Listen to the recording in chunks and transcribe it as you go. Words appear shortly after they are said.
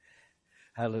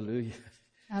Hallelujah.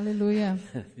 Aleluia.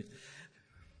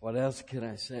 What else can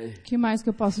I say? O que mais que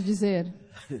eu posso dizer?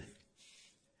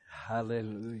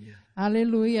 Hallelujah.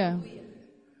 Aleluia.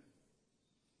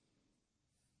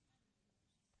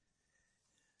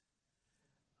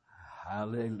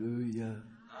 Hallelujah.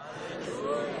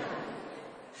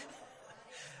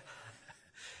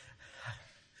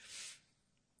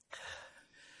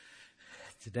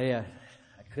 Today I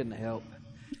couldn't help.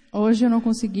 Hoje eu não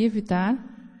consegui evitar.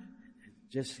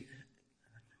 Just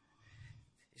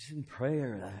in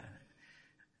prayer,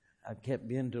 I kept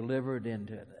being delivered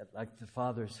into like the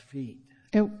Father's feet.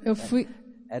 Eu fui,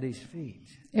 At His feet,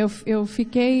 eu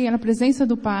fiquei na presença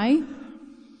do Pai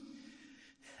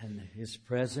and His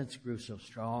presence grew so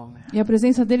strong, e a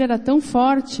presença dele era tão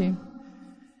forte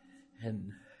and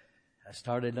I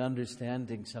started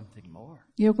understanding something more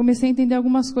e eu comecei a entender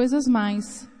algumas coisas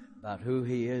mais, about who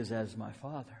He is as my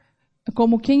Father,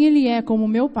 como quem ele é, como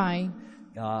meu Pai,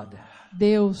 God,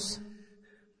 Deus,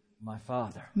 my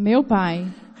Father, meu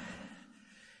Pai.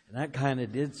 and that kind of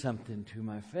did something to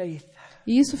my faith.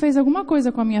 E isso fez alguma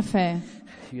coisa com a minha fé.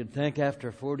 You'd think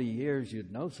after 40 years you'd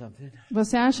know something,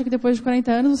 Você acha que depois de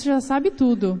 40 anos você já sabe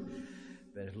tudo.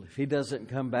 but if He doesn't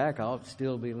come back, I'll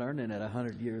still be learning at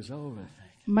 100 years old, I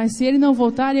think. Mas se ele não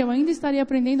voltar, eu ainda estaria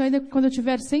aprendendo ainda quando eu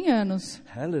tiver 100 anos.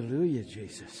 Hallelujah,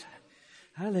 Jesus.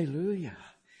 Hallelujah.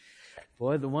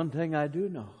 Boy, the one thing I do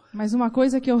know, Mas uma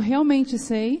coisa que eu realmente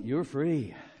sei, you're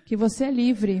free. que você é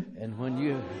livre. And when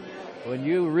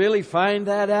you really find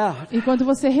that out, E quando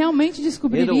você realmente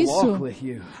descobrir it'll walk with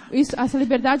you. essa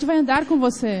liberdade vai andar com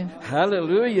você.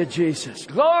 Hallelujah, Jesus.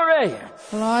 Glory.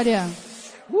 Glória.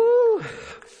 Woo.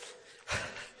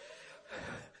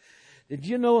 Did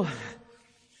you know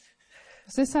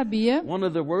Você sabia one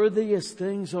of the worthiest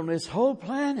things on this whole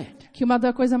planet que uma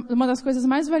das coisas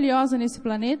mais valiosas nesse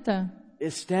planeta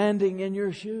is standing in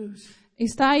your shoes?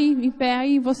 está aí, em pé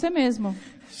aí em você mesmo.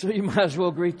 So you might as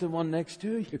well greet the one next to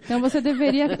you. Então você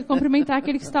deveria cumprimentar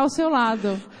aquele que está ao seu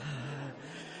lado.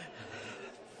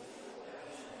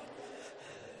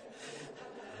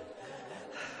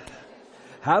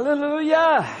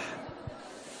 Hallelujah.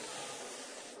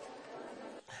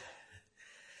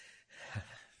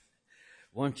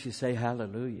 Once you say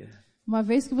hallelujah, Uma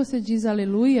vez que você diz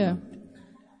aleluia,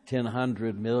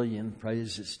 100 million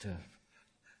praises to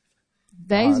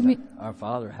 10 our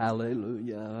Father.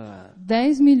 Hallelujah.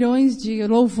 10 milhões de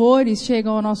louvores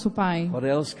chegam ao nosso Pai. What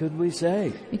else could we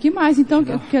say? E que mais, então,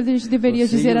 que a gente deveria We'll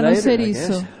see dizer you a não later, ser I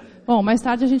isso? guess. Bom, mais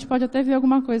tarde a gente pode até ver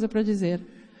alguma coisa para dizer.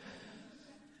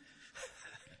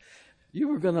 You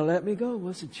were going to let me go,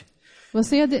 wasn't you?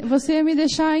 Você ia me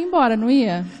deixar ir embora, não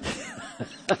ia?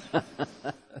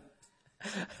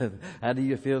 How do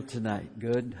you feel tonight?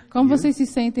 Good? Como You? vocês se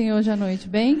sentem hoje à noite?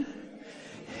 Bem?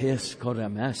 Yes,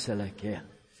 koramasalakia.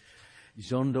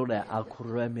 Zondole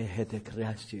akurame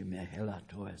hetekrasti me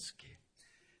helatoeski.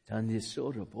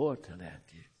 Tanisoro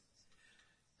portalati.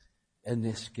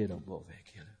 Eneskiro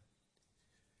bovekil.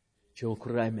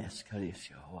 Chokrames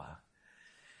karisyowa.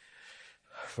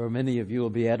 For many of you will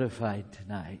be edified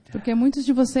tonight. Porque muitos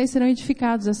de vocês serão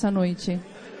edificados essa noite.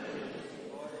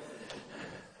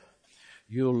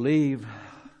 You'll leave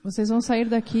Vocês vão sair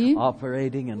daqui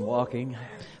operating and walking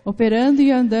operando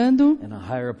e andando in a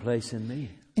higher place in me.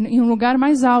 em um lugar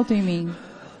mais alto em mim.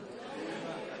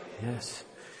 Yes.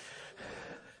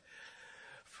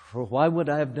 For why would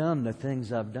I have done the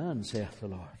things I've done, saith the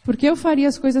Lord, Porque eu faria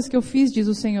as coisas que eu fiz, diz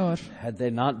o Senhor, had they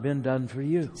not been done for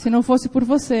you? se não fosse por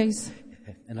vocês.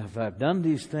 And if I've done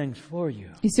these things for you,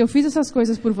 E se eu fiz essas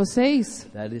coisas por vocês,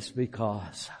 that is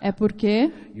because é porque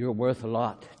you're worth a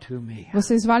lot to me.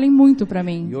 vocês valem muito para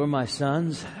mim. You're my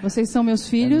sons, Vocês são meus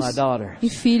filhos and my daughters. e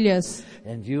filhas.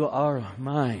 And you are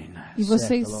mine, E saith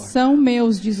vocês the Lord. são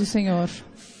meus, diz o Senhor.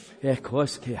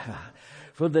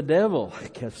 For the devil,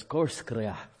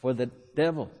 for the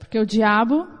devil, Porque o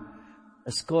diabo,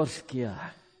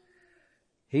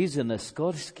 he's an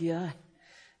Skorskia.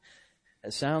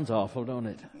 It sounds awful, don't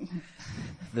it?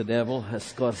 The devil,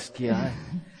 Skorskia.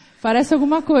 parece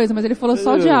alguma coisa, mas ele falou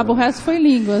só o diabo, o resto foi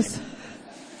línguas.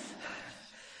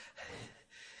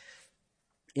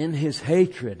 In his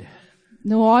hatred,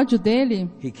 No ódio dele,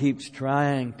 he keeps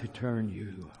trying to turn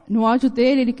you, no ódio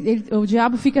dele, o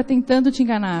diabo fica tentando te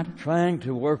enganar. trying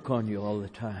to work on you all the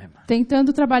time.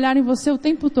 Tentando trabalhar em você o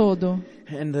tempo todo.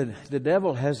 And the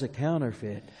devil has a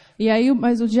counterfeit. E aí,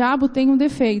 mas o diabo tem um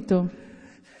defeito.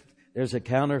 There's a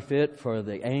counterfeit for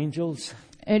the angels.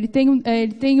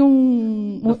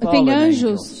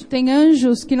 Tem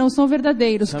anjos que não são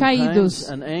verdadeiros, caídos.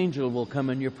 Sometimes an angel will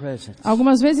come in your presence.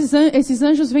 Algumas vezes esses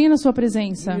anjos vêm na sua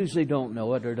presença, You usually don't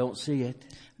know it or don't see it.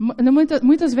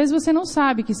 Muitas vezes você não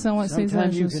sabe que são esses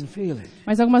Sometimes you anjos. can feel it.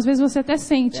 Mas algumas vezes você até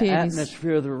sente The eles.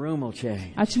 atmosphere of the room will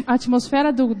change. A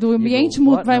atmosfera do ambiente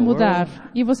 "What vai in the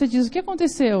mudar. E você diz, o que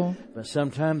aconteceu? But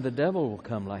sometimes the devil will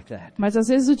come like that. Mas às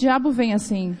vezes o diabo vem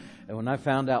assim. And when I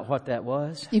found out what that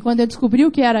was, E quando eu descobri o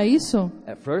que era isso,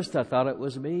 at first I thought it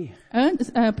was me.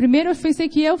 primeiro eu pensei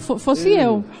que fosse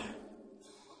eu.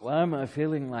 Why am I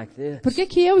feeling like this? Por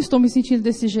que eu estou me sentindo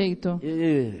desse jeito?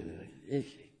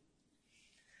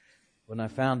 When I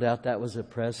found out that was a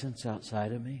presence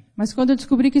outside of me, Mas quando eu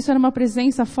descobri que isso era uma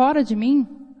presença fora de mim,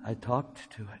 I talked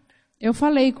to it. eu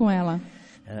falei com ela.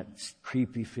 And that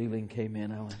creepy feeling came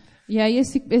in. I went, E aí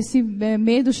esse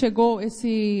medo chegou,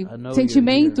 esse I know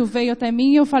sentimento you're here. veio até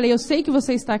mim e eu falei, eu sei que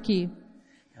você está aqui.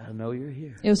 I know you're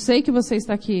here. Eu sei que você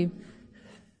está aqui.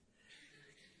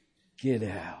 Get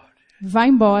out. Vá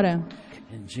embora.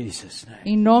 In Jesus' name.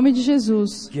 Em nome de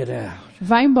Jesus. Get out.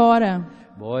 Vá embora.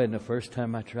 Boy, and the first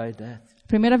time I tried that,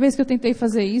 Primeira vez que eu tentei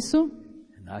fazer isso,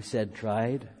 and I said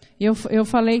tried, eu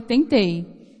falei, tentei.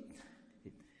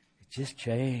 it just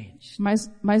changed.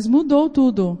 Mas mudou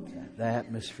tudo. The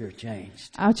atmosphere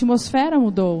changed. A atmosfera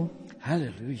mudou.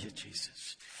 Hallelujah,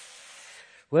 Jesus.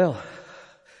 Well,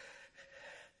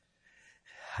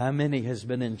 how many has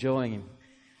been enjoying?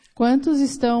 Quantos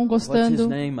estão What's his gostando?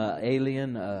 name?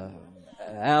 Alien?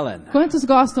 Alan. Quantos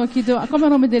gostam aqui do... Como é o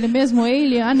nome dele mesmo?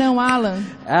 Ele? Ah, não, Alan.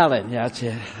 Alan, yeah, that's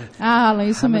it. Ah, Alan,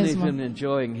 isso How many have mesmo. been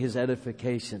enjoying his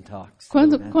edification talks?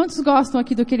 Quantos gostam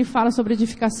aqui do que ele fala sobre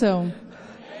edificação?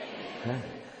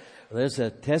 There's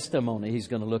a testimony he's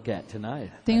going to look at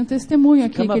tonight. Tem um testemunho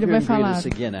aqui Come que up ele here vai and greet falar. us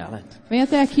again, Alan. Vem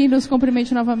até aqui e nos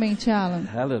cumprimente novamente, Alan.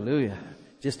 Hallelujah.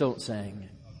 Just don't sing.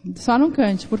 Só não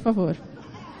cante, por favor.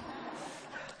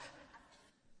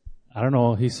 I don't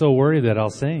know. He's so worried that I'll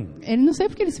sing. Ele não sei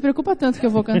porque ele se preocupa tanto que eu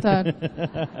vou cantar.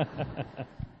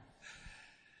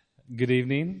 Good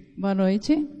evening. Boa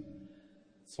noite.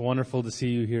 It's wonderful to see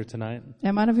you here tonight.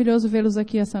 É maravilhoso vê-los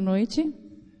aqui essa noite.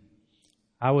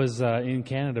 I was in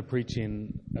Canada preaching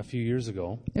a few years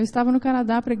ago, Eu estava no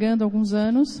Canadá pregando há alguns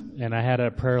anos and I had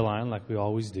a prayer line like we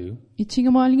always do. e tinha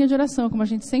uma linha de oração, como a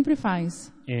gente sempre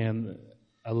faz. And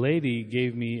a lady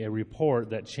gave me a report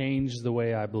that changed the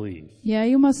way I believe. E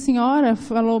aí uma senhora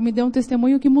me deu um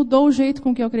testemunho que mudou o jeito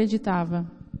com que eu acreditava.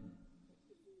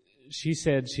 She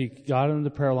said she got on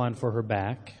the prayer line for her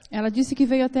back. Ela disse que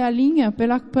veio até a linha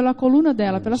pela coluna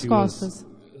dela, pelas She costas.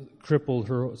 was crippled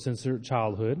since her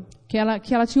childhood. Que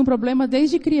ela tinha um problema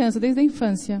desde criança, desde a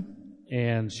infância.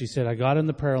 And she said, I got in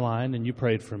the prayer line and you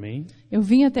prayed for me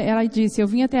Ela disse, eu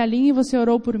vim até a linha e você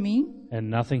orou por mim and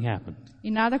nothing happened. e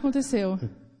nada aconteceu.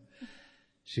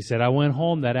 She said, I went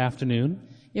home that afternoon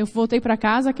Eu voltei para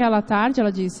casa aquela tarde,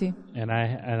 ela disse. and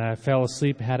I fell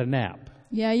asleep, had a nap.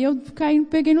 E aí eu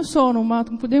peguei no sono,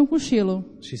 dei um cochilo.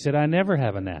 She said, I never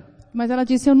have a nap. Mas ela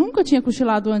disse, eu nunca tinha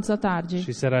cochilado antes da tarde.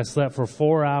 She said, I slept for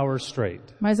 4 hours straight.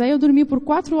 Mas aí eu dormi por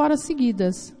 4 horas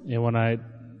seguidas. And when I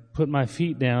put my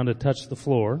feet down to touch the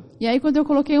floor, E aí quando eu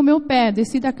coloquei o meu pé,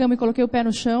 desci da cama e coloquei o pé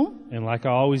no chão, and like I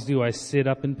always do, I sit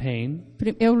up in pain.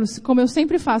 como eu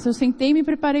sempre faço, eu sentei e me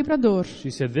preparei para a dor. She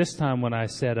said, this time when I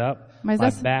sat up, Mas my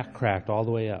essa- back cracked all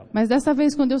the way up. Mas dessa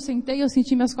vez, quando eu sentei, eu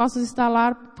senti minhas costas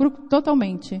estalar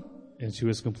totalmente. And she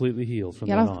was completely healed from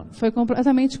E then ela on. foi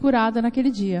completamente curada naquele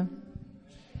dia.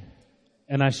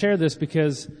 And I share this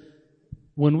because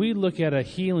when we look at a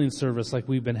healing service like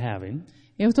we've been having,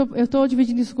 Eu tô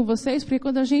dividindo isso com vocês, porque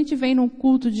quando a gente vem num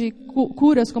culto de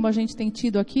curas, como a gente tem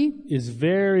tido aqui, it's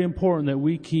very important that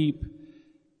we keep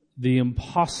the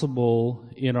impossible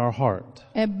in our heart.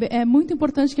 é muito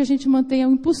importante que a gente mantenha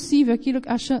o impossível, aquilo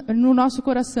no nosso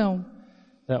coração.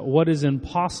 That what is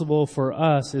impossible for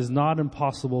us is not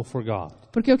impossible for God.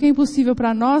 Porque o que é impossível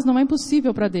para nós não é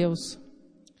impossível para Deus.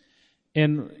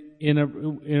 And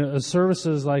in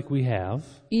services like we have,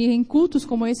 E em cultos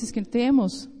como esses que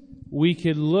temos, we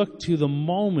could look to the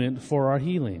moment for our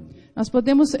healing. nós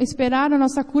podemos esperar a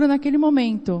nossa cura naquele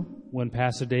momento. When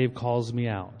Pastor Dave calls me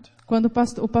out, Quando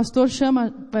o pastor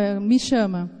me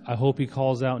chama, I hope he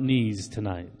calls out knees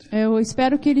tonight. eu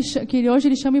espero que hoje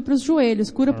ele chame para os joelhos,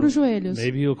 cura para os joelhos.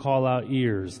 Maybe he'll call out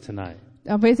ears tonight.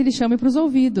 Talvez ele chame para os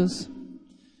ouvidos.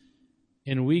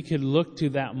 And we could look to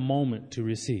that moment to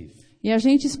receive. E a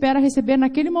gente espera receber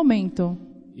naquele momento.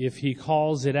 If he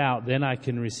calls it out, then I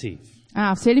can receive.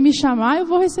 Ah, se ele me chamar, eu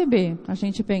vou receber, a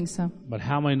gente pensa. But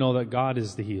how many know that God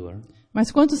is the healer?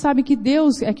 Mas quantos sabem que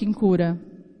Deus é quem cura?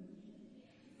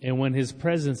 And when his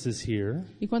presence is here,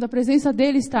 E quando a presença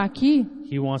dele está aqui,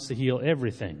 he wants to heal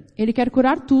everything. ele quer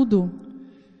curar tudo.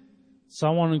 So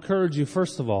I want to encourage you,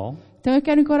 first of all, Então eu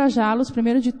quero encorajá-los,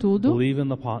 primeiro de tudo, believe in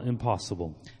the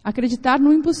impossible. a acreditar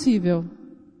no impossível.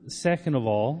 Second of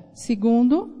all,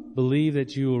 Segundo, believe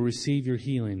that you will receive your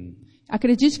healing.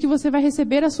 acredite que você vai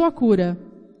receber a sua cura.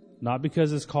 Not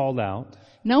because it's called out,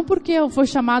 Não porque eu fui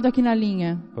chamado aqui na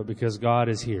linha, but because God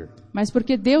is here. mas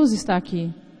porque Deus está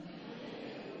aqui.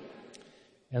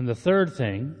 And the third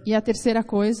thing, E a terceira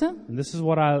coisa, and this is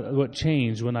what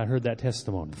changed when I heard that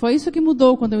testimony. foi isso que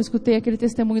mudou quando eu escutei aquele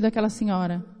testemunho daquela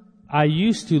senhora. I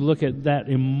used to look at that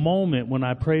moment when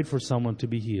I prayed for someone to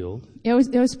be healed. Eu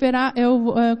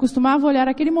costumava olhar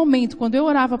aquele momento quando eu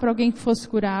orava para alguém que fosse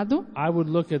curado. I would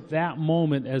look at that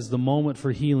moment as the moment for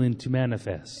healing to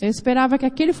manifest. Eu esperava que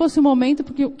aquele fosse o momento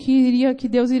porque que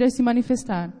Deus iria se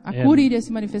manifestar, a cura iria se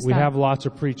We manifestar. have lots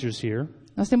of preachers here,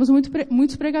 Nós temos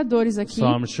muitos pregadores aqui so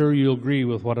I'm sure you'll agree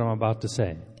with what I'm about to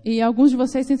say. e alguns de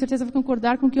vocês têm certeza vão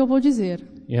concordar com o que eu vou dizer.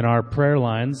 In our prayer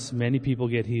lines, many people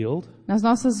get healed Nas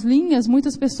nossas linhas,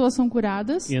 muitas pessoas são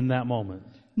curadas in that moment,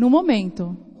 no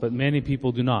momento, but many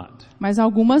people do not. mas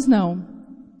algumas não.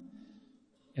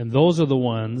 And those are the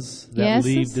ones that Yes.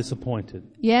 leave disappointed.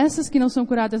 E essas que não são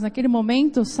curadas naquele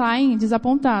momento saem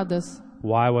desapontadas.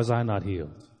 Why was I not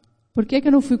healed? Por que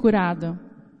eu não fui curada?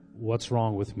 What's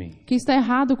wrong with me? O que está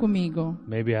errado comigo?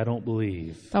 Maybe I don't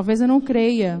believe. Talvez eu não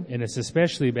creia. And it's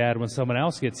especially bad when someone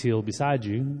else gets healed beside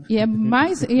you E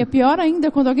é pior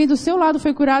ainda quando alguém do seu lado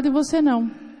foi curado e você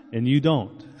não. and you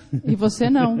don't. E você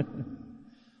não.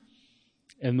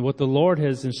 And what the Lord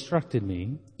has instructed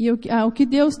me E o que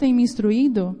Deus tem me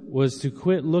instruído was to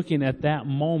quit looking at that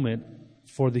moment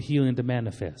for the healing to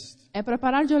manifest. é para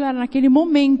parar de olhar naquele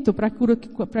momento para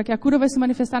que a cura vai se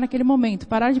manifestar naquele momento.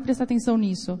 Parar de prestar atenção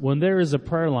nisso. When there is a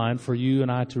prayer line for you and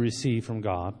I to receive from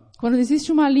God, Quando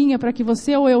existe uma linha para que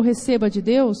você ou eu receba de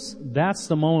Deus, that's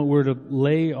the moment we're to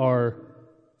lay our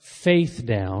faith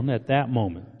down at that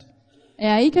moment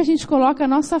é aí que a gente coloca a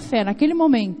nossa fé, naquele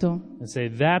momento. and say,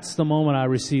 that's the moment I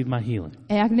receive my healing.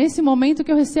 É nesse momento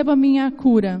que eu recebo a minha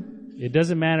cura. It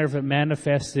doesn't matter if it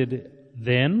manifested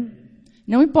then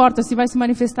Não importa se vai se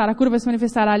manifestar, a cura vai se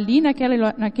manifestar ali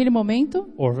naquele momento,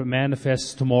 or if it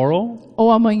manifests tomorrow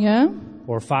ou amanhã,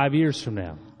 or 5 years from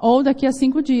now. ou daqui a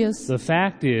 5 dias. The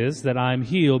fact is that I'm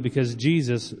healed because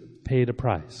Jesus paid a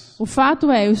price. O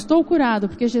fato é, eu estou curado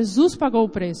porque Jesus pagou o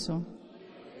preço.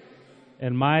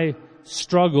 And my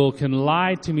struggle can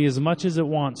lie to me as much as it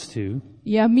wants to,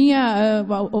 E a minha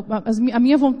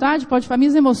vontade, as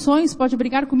minhas emoções pode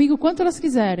brigar comigo o quanto elas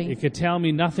quiserem. it could tell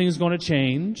me nothing's going to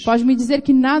change, Pode me dizer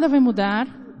que nada vai mudar,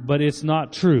 but it's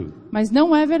not true. mas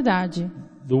não é verdade.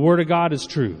 The Word of God is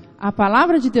true. A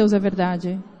palavra de Deus é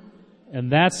verdade. And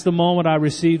that's the moment I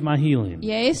receive my healing. E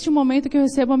é este o momento que eu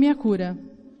recebo a minha cura.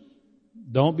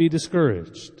 Don't be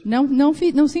discouraged,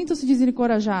 Não sintam-se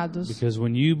desencorajados, because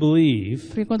when you believe,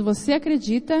 porque quando você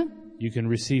acredita, you can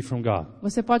receive from God.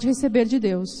 você pode receber de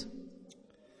Deus.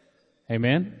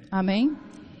 Amen? Amém?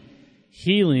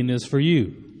 Healing is for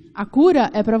you. A cura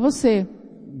é para você.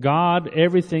 God,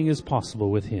 everything is possible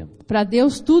with Him. Para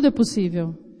Deus tudo é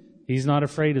possível. He's not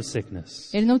afraid of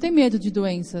sickness. Ele não tem medo de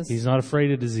doenças. He's not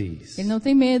afraid of disease. Ele não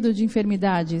tem medo de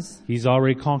enfermidades. He's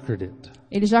already conquered it.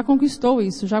 Ele já conquistou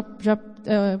isso, já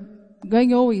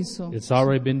ganhou isso, It's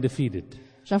already been defeated.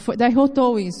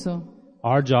 derrotou isso.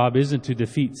 Our job isn't to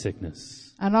defeat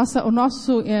sickness, O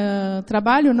nosso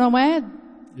trabalho não é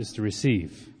it's to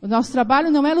receive.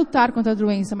 lutar contra a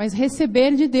doença, mas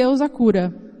receber de Deus a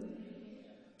cura.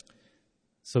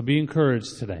 So be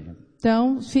encouraged today.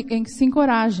 Então, se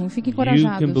encorajem, fiquem You can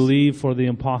encorajados. believe for the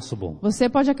impossible. Você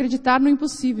pode acreditar no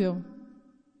impossível.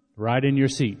 Right in your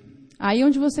seat. Aí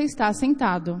onde você está,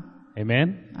 sentado.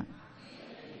 Amen?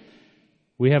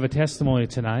 We have a testimony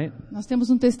tonight. Nós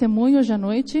temos um testemunho hoje à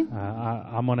noite.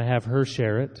 I'm going to have her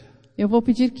share it. Eu vou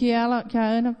pedir que a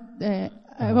Ana,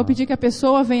 eu vou pedir que a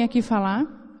pessoa venha aqui falar.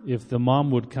 If the mom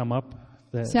would come up,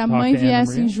 Se a talk mãe to Anna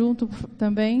viesse Maria. junto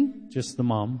também, Just the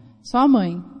mom. só a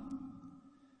mãe.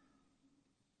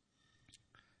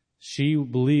 She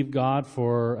believed God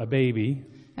for a baby,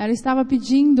 Ela estava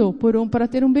pedindo para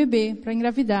ter um bebê, para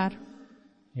engravidar.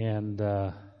 and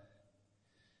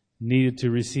needed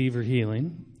to receive her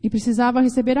healing. E precisava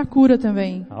receber a cura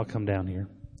também. I'll come down here.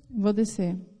 Vou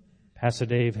descer. Pastor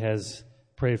Dave has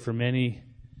prayed for many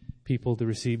people to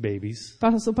receive babies.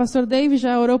 O pastor Dave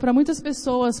já orou para muitas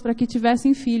pessoas para que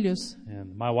tivessem filhos. And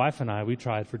my wife and I, we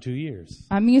tried for 2 years.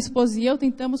 A minha esposa e eu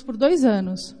tentamos por 2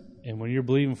 anos. And when you're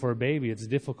believing for a baby, it's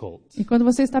difficult E quando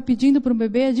você está pedindo para um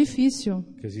bebê é difícil.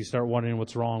 because you start wondering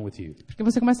what's wrong with you. Porque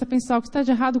você começa a pensar o que está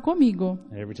de errado comigo.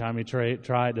 Every time you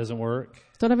try, it doesn't work.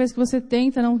 Toda vez que você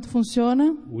tenta, não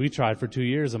funciona. We tried for 2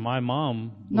 years, and my mom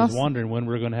was Nossa. wondering when we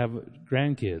were going to have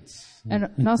grandkids.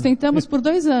 Nós tentamos por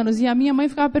 2 anos e a minha mãe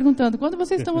ficava perguntando: quando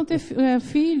vocês estão vão ter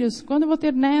filhos? Quando eu vou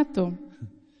ter neto?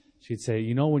 She'd say,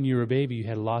 you know, when you were a baby, you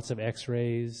had lots of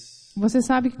x-rays. Você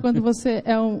sabe que quando você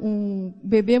é um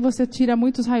bebê, você tira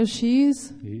muitos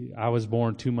raios-x. I was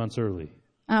born 2 months early.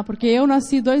 Ah, porque eu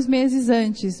nasci 2 meses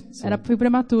antes. Fui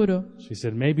prematuro. She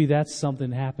said, maybe that's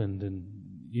something happened and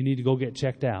you need to go get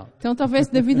checked out. Então, talvez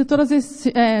devido a todos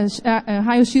esses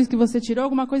raios-x que você tirou,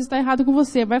 alguma coisa está errada com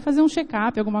você. Vai fazer um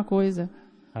check-up, alguma coisa.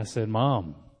 I said,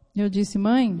 Mom, Eu disse,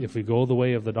 mãe, if we go the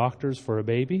way of the doctors for a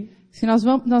baby, se nós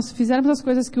fizermos as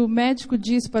coisas que o médico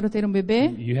diz para ter um bebê,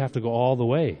 you have to go all the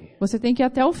way. você tem que ir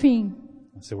até o fim.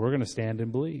 I said, we're going to stand and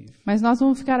believe. Mas nós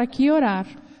vamos ficar aqui e orar.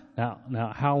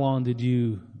 Now, how long did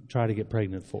you try to get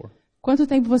pregnant for? Quanto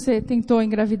tempo você tentou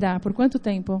engravidar? Por quanto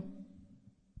tempo?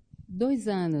 2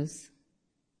 anos.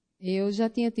 Eu já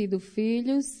tinha tido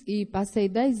filhos e passei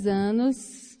 10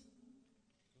 anos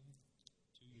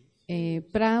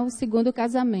para o segundo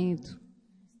casamento.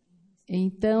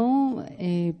 Então,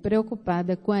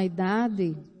 preocupada com a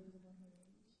idade,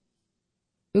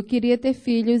 eu queria ter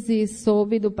filhos e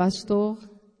soube do pastor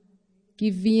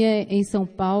que vinha em São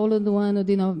Paulo no ano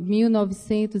de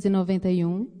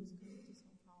 1991.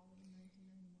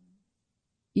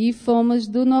 E fomos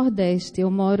do Nordeste. Eu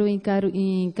moro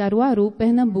em Caruaru,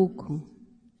 Pernambuco.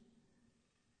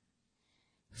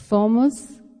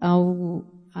 Fomos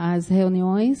às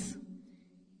reuniões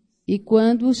e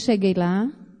quando cheguei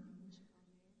lá,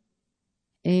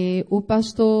 o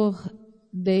pastor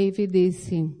David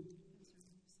disse,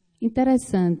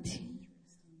 interessante,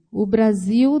 o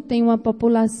Brasil tem uma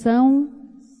população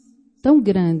tão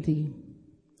grande,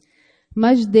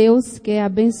 mas Deus quer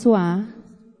abençoar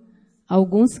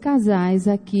alguns casais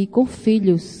aqui com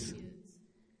filhos.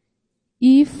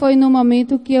 E foi no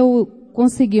momento que eu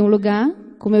consegui um lugar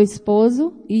com meu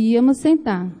esposo e íamos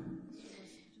sentar.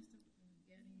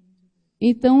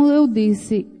 Então eu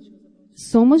disse,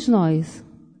 somos nós.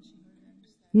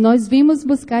 Nós vimos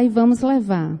buscar e vamos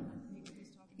levar.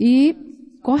 E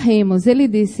corremos. Ele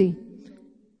disse,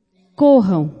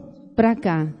 corram para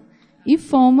cá. E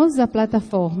fomos à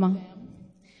plataforma.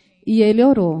 E ele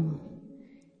orou.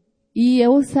 E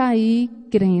eu saí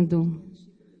crendo.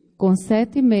 Com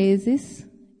 7 meses,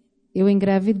 eu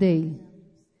engravidei.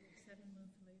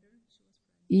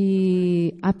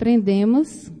 E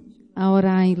aprendemos a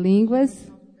orar em línguas.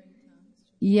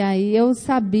 E aí eu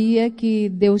sabia que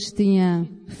Deus tinha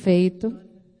feito.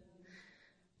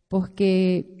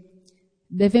 Porque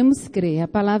devemos crer. A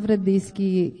palavra diz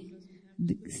que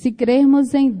se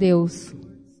crermos em Deus,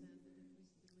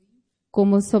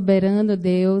 como soberano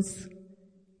Deus,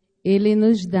 Ele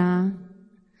nos dá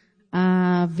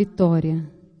a vitória.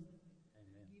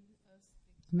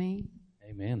 Amém?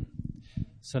 Amen.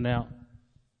 So now,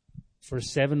 for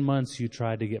 7 months you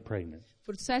tried to get pregnant.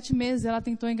 Por 7 meses ela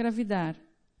tentou engravidar.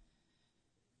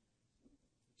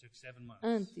 It took 7 months.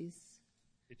 Antes.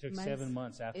 It took Mas 7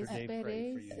 months after Dave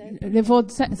prayed for you. 7 Levou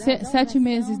 7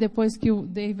 meses depois que o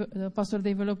pastor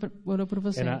Dave orou por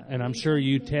você. And I'm sure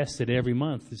you tested every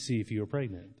month to see if you were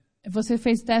pregnant. Você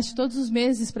fez teste todos os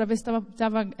meses para ver se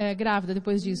estava grávida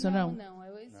depois disso ou não? Não,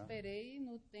 eu esperei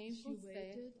no tempo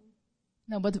certo.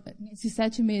 Não, nesses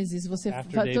 7 meses você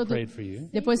After Dave prayed for you.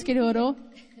 depois que ele orou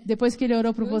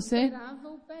por você, Eu esperava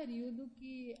o período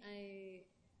que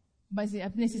mas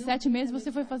nesses 7 meses você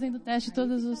foi fazendo teste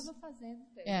todos os estava fazendo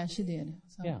teste. she did.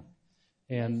 So. Yeah.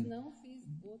 And Não fiz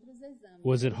outros exames.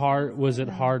 was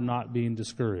it hard not being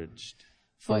discouraged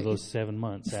for Foi. those 7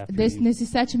 months after you? Nesses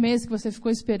 7 meses que você ficou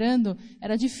esperando,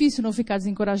 era difícil não ficar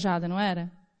desencorajada, não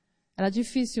era? Era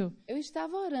difícil. Eu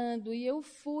estava orando e eu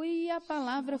fui e a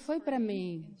palavra foi para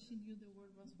mim.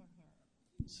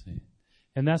 See.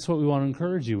 And that's what we want to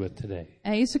encourage you with today.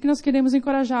 É isso que nós queremos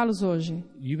encorajá-los hoje.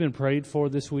 You've been prayed for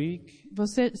this week.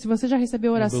 Se você já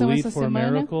recebeu And oração believe essa for a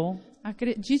semana, miracle.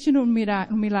 acredite no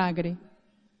milagre.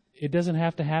 It doesn't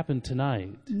have to happen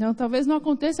tonight. Não, talvez não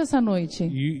aconteça essa noite.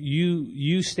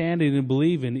 You standing and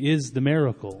believing is the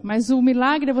miracle. Mas o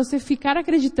milagre é você ficar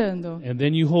acreditando. And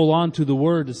then you hold on to the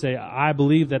word to say, I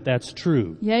believe that that's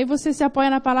true. E aí você se apoia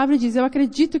na palavra e diz, eu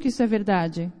acredito que isso é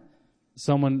verdade.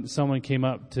 Someone came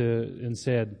up and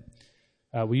said,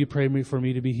 will you pray for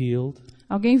me to be healed?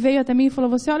 Alguém veio até mim e falou,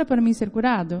 você olha para mim ser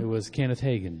curado? It was Kenneth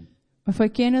Hagin. Foi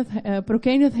para o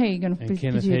Kenneth Hagin. And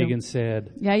Kenneth pediram. Hagin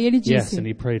said, E aí ele yes, disse, and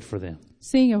he prayed for them.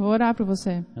 sim, eu vou orar por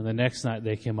você. And the next night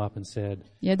they came up and said,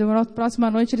 E aí na próxima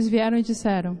noite eles vieram e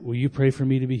disseram, will you pray for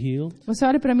me to be healed? você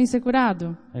olha para mim ser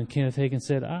curado? And Kenneth Hagin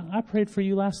said, I prayed for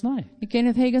you last night. E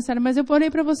Kenneth Hagin disse, mas eu orei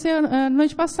para você na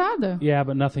noite passada. Yeah,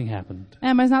 but nothing happened.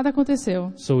 Mas nada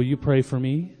aconteceu. So will you pray for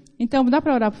me? Então, dá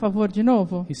para orar, por favor, de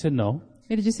novo? He said, no.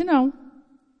 Ele disse não.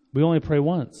 We only pray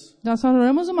once, Nós só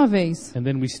oramos uma vez. and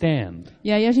then we stand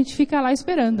E aí a gente fica lá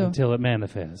esperando. until it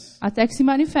manifests. Até que se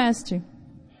manifeste.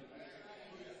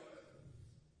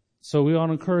 So we want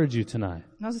to encourage you tonight.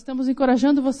 Nós estamos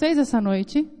encorajando vocês essa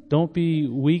noite. Don't be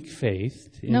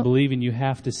weak-faithed in No. believing you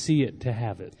have to see it to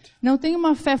have it. Não tenha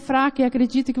uma fé fraca e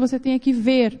acredite que você tenha que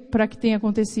ver para que tenha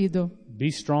acontecido. Be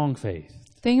strong-faith.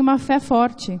 Tenha uma fé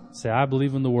forte. Say, I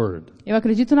believe in the Word, Eu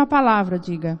acredito na palavra,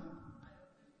 diga.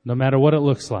 no matter what it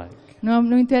looks like.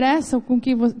 Não interessa com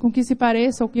que se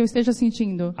pareça ou o que eu esteja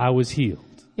sentindo. I was healed.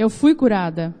 Eu fui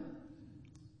curada.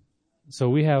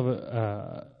 So we have,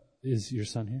 is your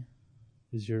son here?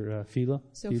 Is your Philo?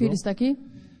 Seu Philo? filho está aqui?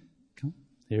 Come.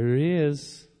 There he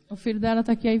is. O filho dela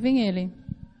está aqui, aí vem ele.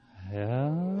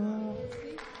 Yeah.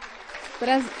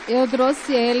 Eu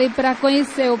trouxe ele para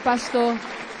conhecer o pastor.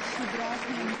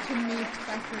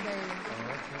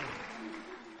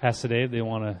 Pastor Dave, they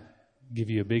want to give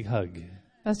you a big hug.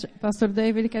 Pastor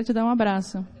Dave, ele quer te dar um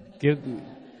abraço.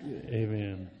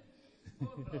 Amen.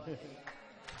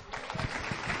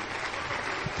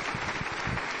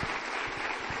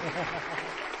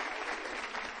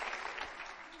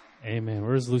 Amen.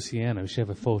 Where's Luciana? We should have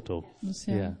a photo.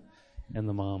 Luciana. Yeah. And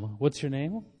the mama. What's your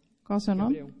name? Qual o seu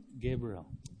nome? Gabriel.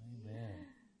 Amen.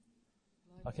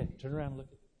 Okay, turn around and look.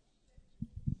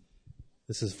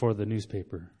 This is for the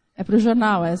newspaper. É pro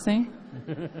jornal essa, hein?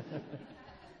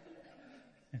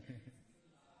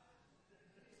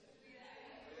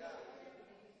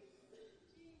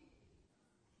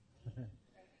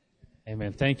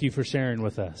 Amen. Thank you for sharing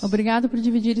with us. Obrigado por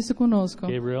dividir isso conosco.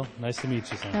 Gabriel, nice to meet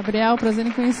you, son. Gabriel, prazer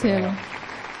em conhecê-lo.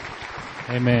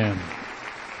 Amen.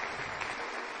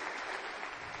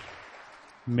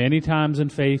 Many times in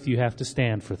faith you have to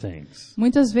stand for things.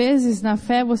 Muitas vezes na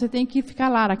fé você tem que ficar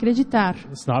lá, acreditar.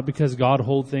 It's not because God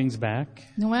holds things back.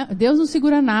 Não é, Deus não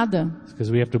segura nada. It's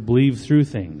because we have to believe through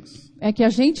things. É que a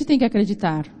gente tem que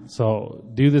acreditar. So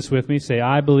do this with me. Say,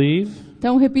 I believe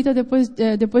Então repita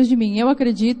depois de mim. Eu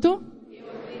acredito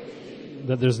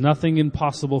that there's nothing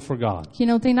impossible for God. que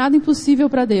não tem nada impossível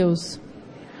para Deus.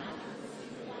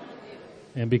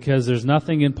 And because there's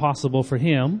nothing impossible for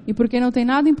Him, E porque não tem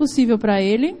nada impossível para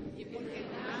Ele,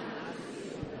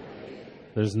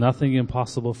 there's nothing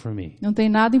impossible for me. não tem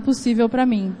nada impossível para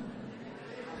mim.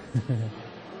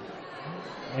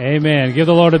 Amen. Give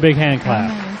the Lord a big hand clap.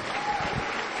 Amém.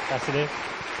 Pastor Dave.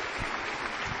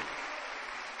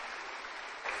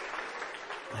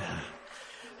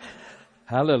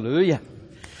 Hallelujah.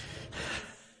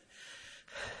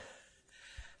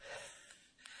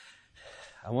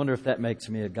 I wonder if that makes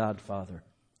me a godfather.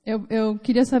 Eu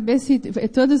queria saber se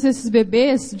todos esses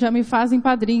bebês já me fazem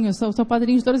padrinho. Sou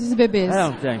padrinho de todos esses bebês. I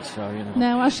don't think so, you know.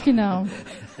 Não, acho que não.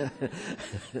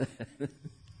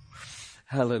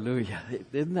 Hallelujah.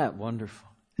 Isn't that wonderful?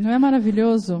 Não é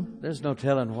maravilhoso There's no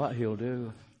telling what he'll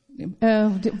do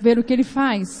ver o que ele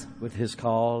faz? with his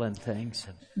call and things.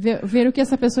 Ver o que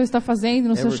essa pessoa está fazendo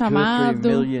no seu Every 2 or 3 chamado.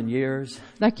 million years,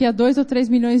 Daqui a 2 ou 3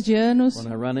 milhões de anos,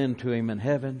 when I run into him in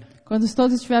heaven, quando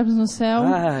todos estivermos no céu.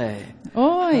 hi.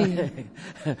 Oi!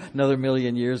 Another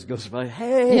million years goes by.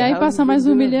 Hey, E aí how passa you mais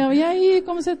been 1 doing? milhão. E aí,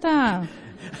 como você está?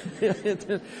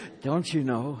 Don't you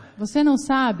know Você não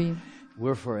sabe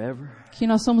we're forever? que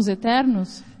nós somos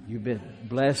eternos? You've been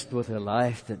blessed with a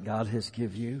life that God has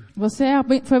given you. Você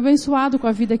foi abençoado com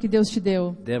a vida que Deus te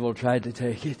deu. The devil tried to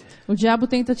take it. O diabo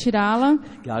tenta tirá-la,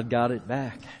 God got it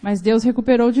back. mas Deus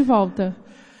recuperou de volta.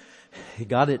 He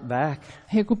got it back.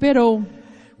 Recuperou.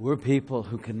 We're people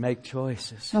who can make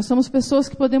choices. Nós somos pessoas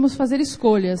que podemos fazer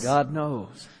escolhas. God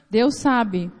knows. Deus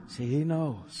sabe. See, He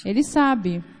knows. Ele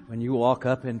sabe. When you walk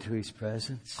up into His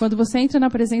presence, Quando você entra na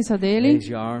presença dele, raise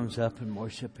your arms up and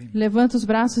worship Him. levanta os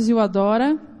braços e o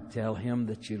adora, Tell Him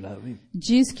that you love Him.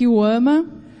 diz que o ama.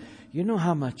 You know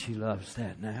how much He loves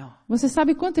that now. Você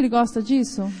sabe quanto ele gosta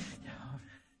disso?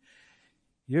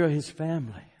 You're His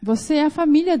family. Você é a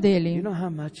família You dele. know how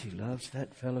much He loves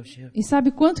that fellowship. E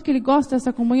sabe quanto que ele gosta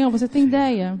dessa comunhão? Você tem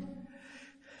ideia?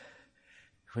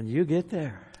 When you get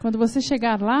there, Quando você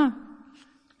chegar lá,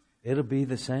 it'll be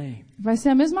the same. vai ser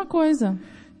a mesma coisa.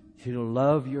 He'll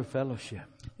love your fellowship.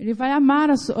 Ele vai amar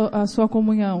a sua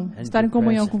comunhão, And estar em your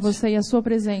comunhão com presence. você e a sua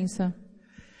presença.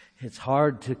 It's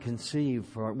hard to conceive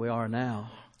for what we are now.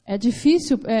 É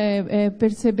difícil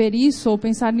perceber isso ou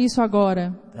pensar nisso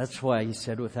agora. That's why He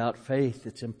said, without faith,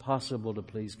 it's impossible to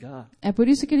please God. É por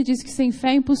isso que ele diz que sem fé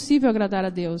é impossível agradar a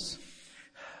Deus.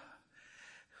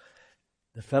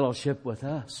 The fellowship with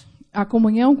us A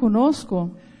comunhão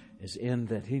conosco is in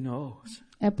that He knows.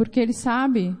 é porque ele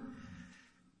sabe.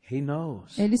 He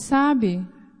knows Ele sabe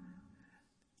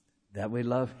that we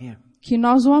love Him. que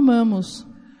nós o amamos.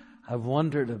 I've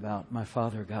wondered about my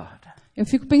Father God, Eu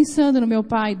fico pensando no meu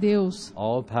Pai, Deus,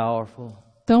 all powerful,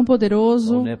 tão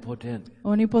poderoso, omnipotent,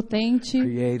 onipotente,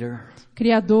 creator,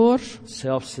 criador,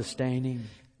 self-sustaining.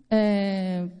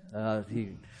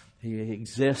 He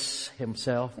exists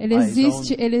himself. ele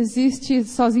existe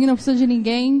sozinho, não precisa de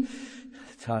ninguém,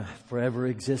 Forever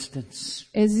existence.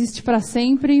 existe para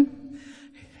sempre.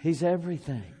 He's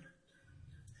everything.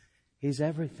 He's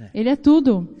everything. Ele é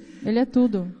tudo, ele é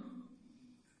tudo.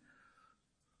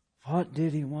 What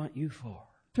did he want you for?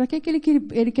 Para que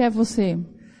ele quer você?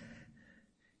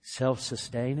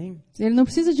 Self-sustaining, Ele não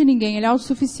precisa de ninguém, ele é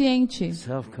autossuficiente,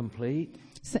 self-complete,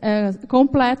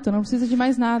 completo, não precisa de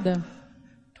mais nada.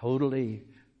 totally,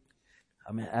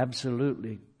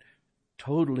 absolutely,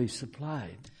 totally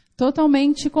supplied.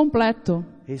 Totalmente completo.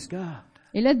 He's God.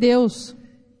 Ele é Deus,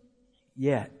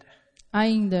 Yet,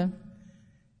 ainda.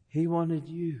 he wanted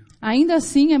you Ainda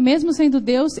assim, mesmo sendo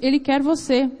Deus, ele quer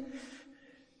você.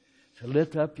 to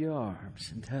lift up your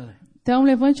arms and tell him Então,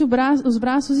 levante os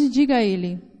braços e diga a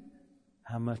ele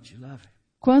how much you love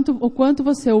him. o quanto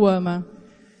você o ama.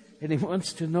 And he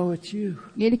wants to know it's you.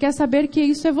 E ele quer saber que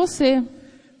isso é você.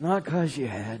 Not because you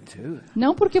had to.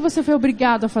 Não porque você foi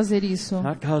obrigado a fazer isso.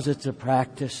 Not because it's a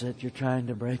practice that you're trying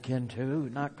to break into.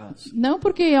 Not because. Não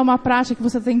porque é uma prática que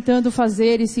você está tentando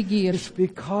fazer e seguir. It's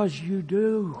because you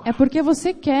do. É porque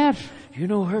você quer. You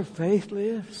know where faith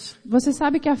lives? Você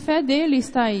sabe que a fé dele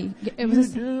está aí. You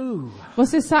do.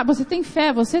 Você tem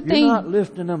fé, você You're tem. not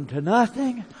lifting them to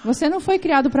nothing. Você não foi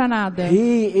criado para nada.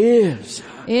 He is.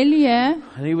 Ele é.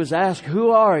 And he was asked,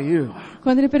 who are you?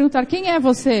 Quando ele perguntar, quem é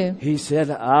você? He said,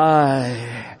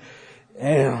 I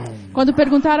am. Quando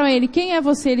perguntaram a ele, quem é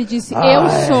você? Ele disse, eu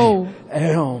I sou.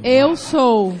 am. Eu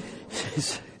sou.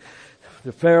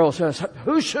 The Pharaoh says,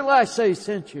 who shall I say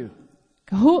sent you?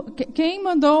 Quem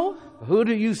mandou? Who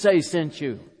do you say sent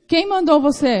you? Quem mandou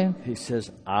você? He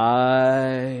says,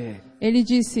 I Ele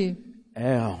disse,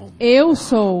 am. eu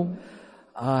sou.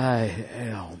 I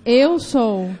am. Eu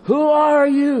sou. Who are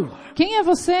you? Quem é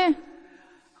você?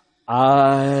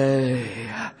 I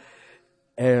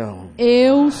am.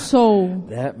 Eu sou.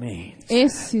 That means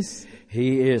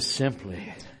He is simply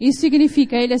Isso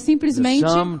significa, ele é the simplesmente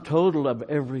sum total of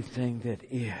everything that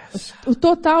is. o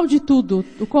total de tudo,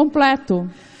 o completo.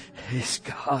 He's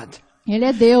God. Ele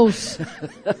é Deus.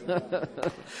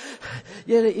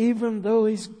 Yet even though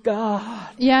he's God,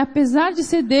 E apesar de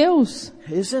ser Deus,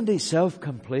 isn't he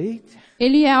self-complete?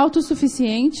 ele é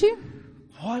autossuficiente.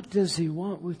 What does he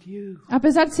want with you?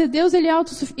 Apesar de ser Deus, ele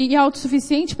é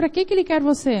autossuficiente. Para que ele quer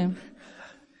você?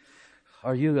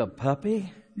 Are you a puppy?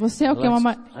 Você é o que?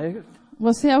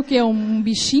 Você é o que? Um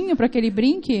bichinho para que ele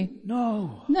brinque?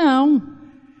 No. Não.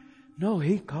 No,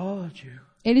 he called you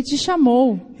Ele te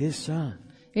chamou. his son.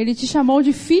 Ele te chamou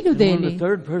de filho And when dele. the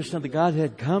third person of the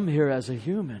Godhead come here as a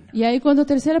human, E aí, quando a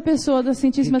terceira pessoa da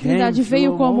Santíssima He came Trindade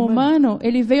veio through a como woman. humano,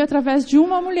 ele veio através de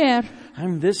uma mulher.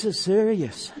 this is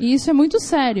serious. E isso é muito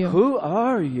sério. Who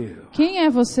are you? Quem é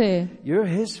você? You're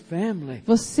his family.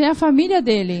 Você é a família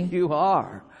dele. You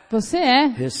are Você é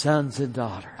his sons and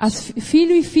daughters.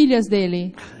 filho e filhas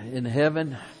dele. In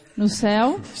heaven, No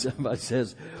céu, somebody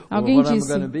says, Alguém what am I disse-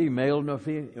 going to be, male or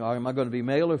female? Am I going to be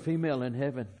male or female in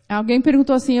heaven? alguém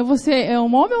perguntou assim, você é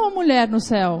um homem ou uma mulher no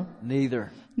céu? Neither.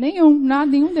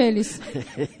 Nenhum deles.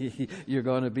 You're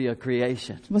going to be a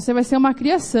creation. Você vai ser uma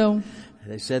criação.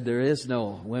 They said there is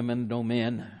no women, no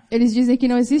men. Eles dizem que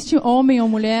não existe homem ou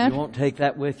mulher. You won't take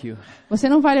that with you. Você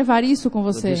não vai levar isso com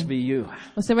It'll você. just be you.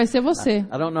 Você vai ser você.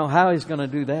 I don't know how he's going to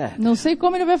do that, Não sei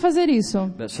como ele vai fazer isso,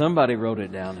 but somebody wrote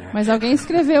it down there. mas alguém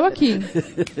escreveu aqui.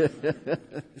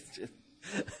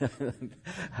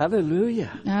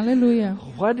 Hallelujah. Aleluia.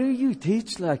 Why do you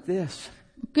teach like this?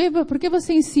 Por que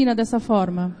você ensina dessa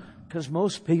forma? Because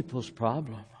most people's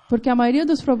problem Porque a maioria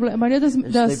dos problemas, is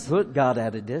they put God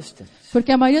at a distance.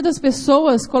 porque a maioria das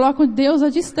pessoas colocam Deus à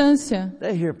distância.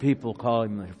 They hear people call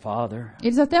him their father,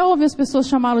 Eles até ouvem as pessoas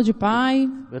chamá-lo de pai,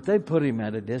 but they put him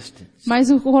at a distance. mas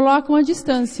o colocam à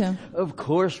distância. Of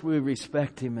course we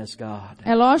respect him as God.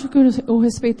 É lógico que o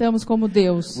respeitamos como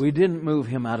Deus. We didn't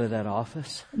move him out of that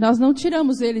office. Nós não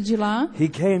tiramos ele de lá. He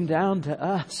came down to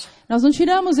us Nós não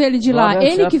tiramos ele de lá. Brought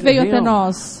us Ele up que to veio him. até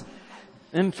nós.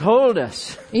 and told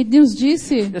us E nos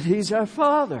disse that he's our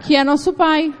father. que é nosso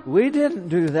pai. We didn't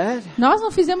do that. Nós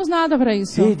não fizemos nada para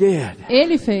isso. He did.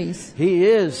 Ele fez. He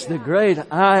is the great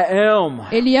I am.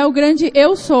 Ele é o grande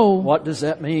eu sou. What does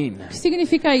that mean? O que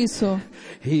significa isso?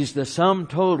 He's the sum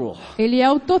total Ele é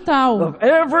o total. of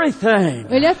everything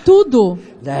Ele é tudo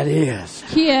that is.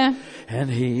 que é. And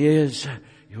he is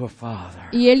your father.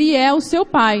 E ele é o seu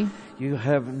pai. You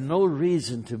have no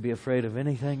reason to be afraid of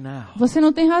anything now. Você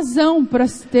não tem razão para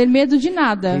ter medo de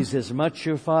nada. He's as much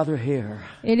your father here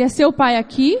Ele é seu pai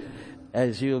aqui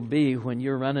as you'll be when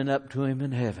you're running up to him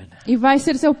in heaven. e vai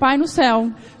ser seu pai no céu.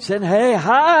 Saying, hey,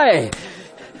 hi.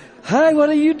 Hi, what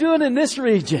are you doing in this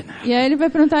region? E aí ele vai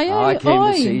perguntar, e Oh, I aí,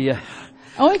 came to see oi, you.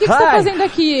 oi, o que você está Hi. fazendo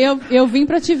aqui? Eu vim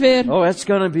para te ver. Oh, it's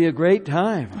going to be a great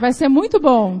time. Vai ser muito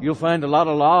bom. You'll find a lot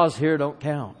of laws here don't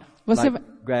count. Você Like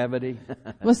gravity.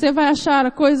 Você vai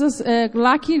achar coisas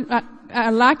lá que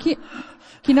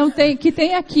não tem, que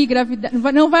tem aqui gravidade.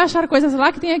 Não vai achar coisas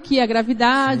lá que tem aqui a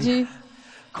gravidade.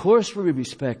 Of course we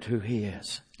respect who he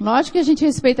is. Lógico que a gente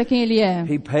respeita quem ele é.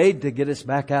 He paid to get us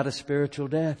back out of spiritual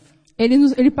death.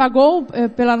 Ele pagou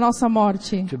pela nossa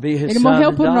morte. To be his Ele son morreu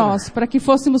and por daughter. nós, para que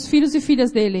fôssemos filhos e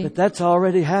filhas dele. But that's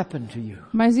already happened to you.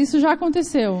 Mas isso já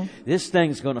aconteceu. This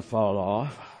thing's going to fall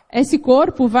off. Esse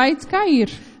corpo vai cair.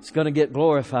 It's going to get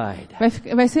glorified.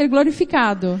 Vai ser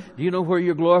glorificado. Do you know where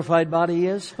your glorified body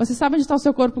is? Você sabe onde está o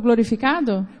seu corpo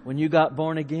glorificado? When you got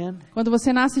born again? Quando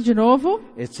você nasce de novo,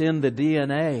 It's in the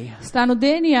DNA está no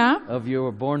DNA of your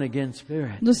born again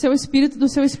spirit. do seu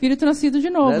espírito nascido de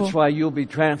novo. That's why you'll be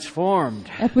transformed.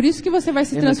 É por isso que você vai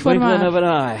se In the twinkling transformar. of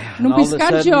an eye. Num And all of a piscar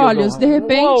sudden de you'll olhos, go, de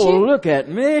repente, whoa, look at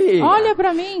me. Olha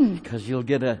para mim, Because you'll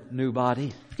get a new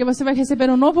body. porque você vai receber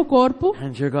um novo corpo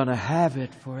And you're going to have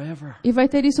it forever. e vai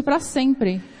ter isso para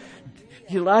sempre.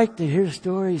 You like to hear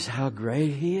stories how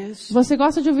great he is? Você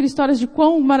gosta de ouvir histórias de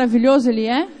quão maravilhoso ele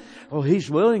é? Well, he's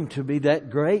willing to be that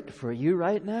great for you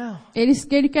right now.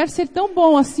 Ele quer ser tão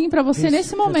bom assim para você He's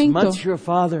nesse as momento. much your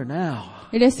father now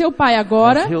Ele é seu pai as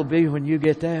agora. he'll be when you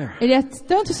get there. Ele é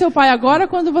tanto seu pai agora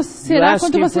quando você será ask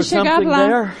quando him você for chegar something lá.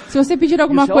 there, Se você pedir You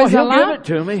alguma say, coisa he'll give lá,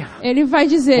 it to me. ele vai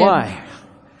dizer. Why?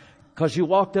 Because you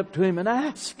walked up to him and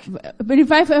asked. Ele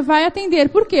vai atender.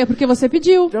 Por quê? Porque você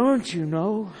pediu. Don't you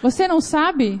know Você não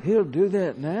sabe he'll do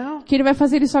that now? que ele vai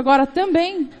fazer isso agora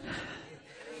também?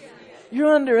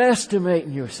 You're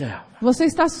underestimating yourself. Você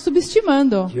está se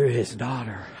subestimando. You're his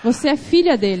daughter. Você é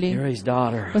filha dele. You're his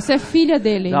daughter. Você é filha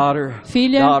dele. Daughter.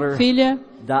 Filha, Daughter. filha.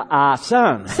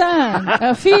 Son.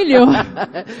 Son, filho.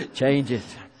 Change it.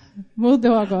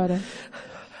 Mudou agora.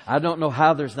 I don't know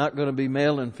how there's not going to be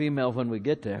male and female when we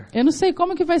get there. Eu não sei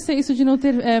como que vai ser isso de não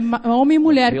ter homem e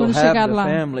mulher He'll quando have chegar the lá.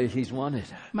 family he's wanted.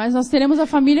 Mas nós teremos a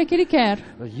família que ele quer.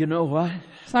 But you know what?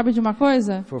 Sabe de uma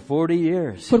coisa? For 40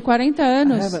 years, Por 40 I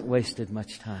anos, haven't wasted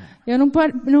much time. eu não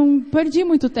perdi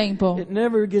muito tempo. It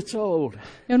never gets old.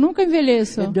 Eu nunca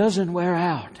envelheço. It doesn't wear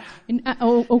out.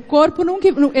 O corpo nunca,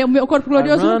 o meu corpo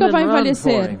glorioso I run nunca vai and run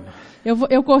envelhecer. for him.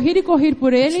 Eu correr e correr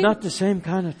por It's ele. not the same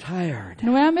kind of tired.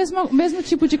 Não é o mesmo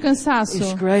tipo de cansaço.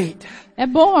 It's great. É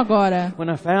bom agora. When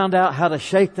I found out how to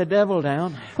shake the devil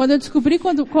down, Quando eu descobri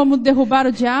como derrubar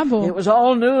o diabo, it was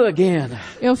all new again.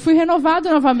 eu fui renovado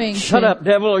novamente. Shut up,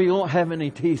 devil, or you won't have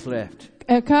any teeth left.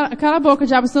 Cala a boca,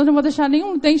 diabo, senão eu não vou deixar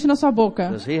nenhum dente na sua boca.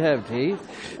 Does he have teeth?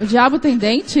 O diabo tem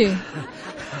dente?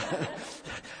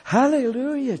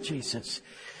 Hallelujah, Jesus.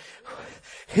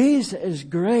 He's as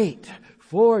great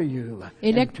for you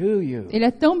Ele and to you Ele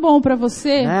é tão bom para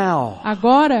você now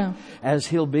agora, as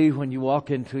he'll be when you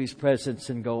walk into his presence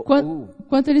and go, ooh,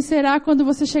 quanto ele será quando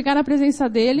você chegar na presença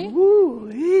dele.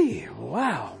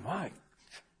 wow,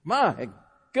 my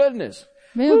goodness.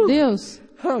 Meu Deus.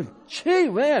 Oh, gee,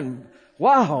 man.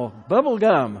 Wow, bubble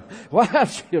gum.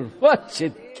 What you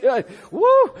doing?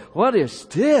 Woo, what is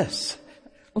this?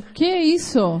 O que é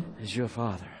isso? Is your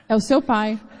father. É o seu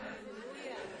pai.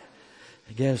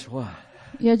 Guess what?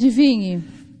 E adivinhe,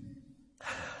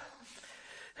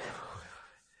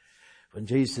 When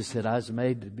Jesus said, I was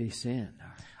made to be sin,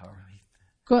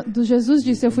 quando Jesus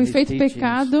disse, eu fui these feito teachings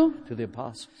pecado, to the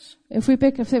apostles, eu fui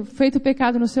feito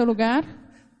pecado no seu lugar,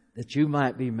 that you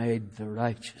might be made the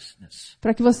righteousness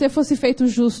para que você fosse feito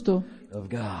justo of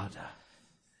God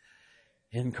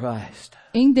in Christ.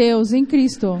 em Deus, em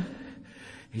Cristo.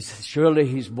 He said, surely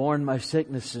he's borne my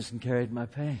sicknesses and carried my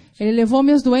pain. Ele levou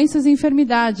minhas doenças e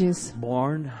enfermidades.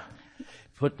 Borne,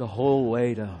 put the whole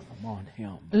weight of them on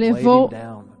him. Weighed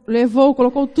him Levou,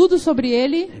 colocou tudo sobre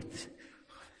ele.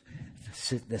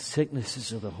 The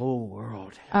sicknesses of the whole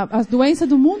world. As doenças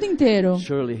do mundo inteiro.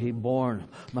 Surely he borne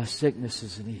my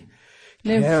sicknesses and he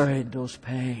carried those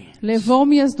pains. Levou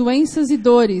minhas doenças e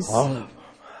dores. All of them.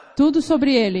 Tudo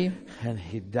sobre ele. And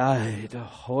he died a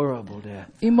horrible death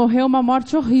E morreu uma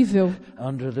morte horrível.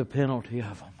 under the penalty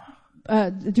of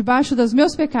them. Debaixo dos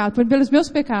meus pecados, pelos meus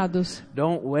pecados.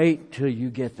 Don't wait till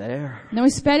you get there Não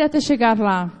espere até chegar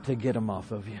lá, to get them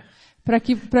off of you.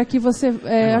 para que você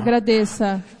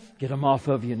agradeça. Get them off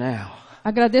of you now.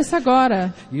 Agradeça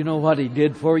agora. You know what he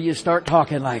did for you? Start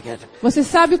talking like it. Você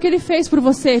sabe o que ele fez por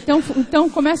você. Então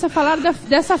comece a falar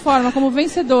dessa forma, como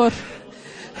vencedor.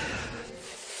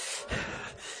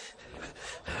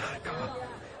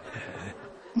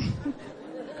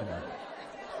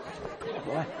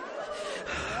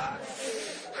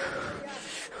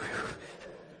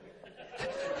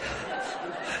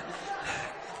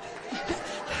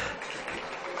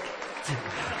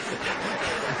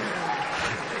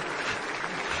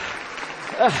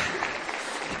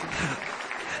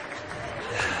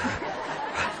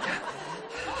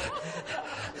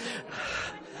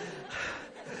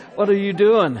 What are you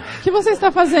doing? O que você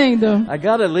está fazendo? I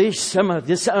got to unleash some of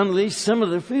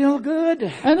the feel good.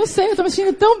 Eu não sei, eu estou me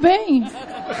sentindo tão bem.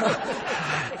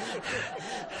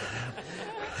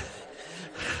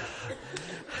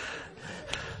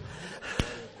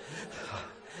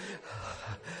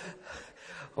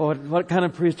 What kind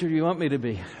of preacher do you want me to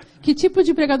be? Que tipo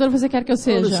de pregador você quer que eu I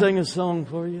want to seja? sing a song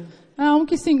for you.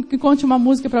 Que conte uma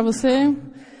música para você.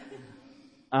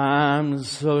 I'm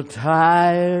so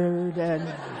tired and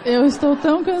Eu estou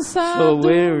tão so cansado,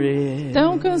 weary,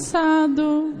 tão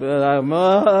cansado, but I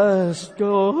must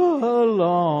go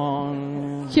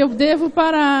along que eu devo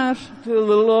parar till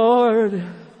the Lord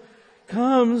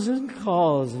comes and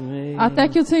calls me. até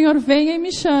que o Senhor venha e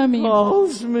me chame,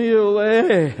 Calls me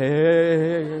away.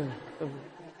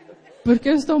 porque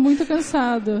eu estou muito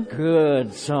cansado.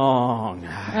 Good song.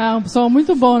 É um som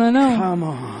muito bom, não é não? Come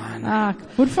on. Ah,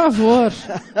 por favor.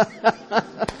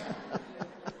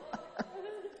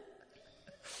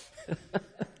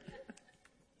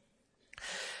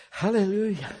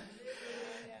 Hallelujah.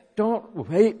 Don't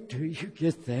wait till you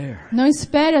get there Não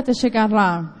espere até chegar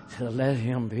lá to let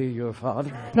him be your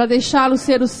father. para deixá-lo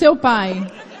ser o seu pai.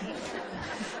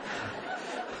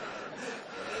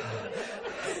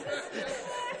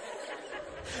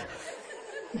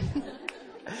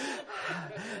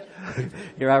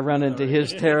 Here I run into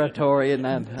his territory and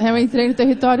then Eu entrei no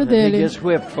território he dele gets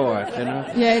whipped for it, you know.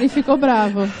 e aí ele ficou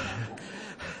bravo.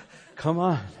 Come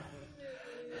on.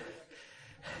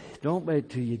 Don't wait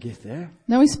till you get there.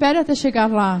 Não espere até chegar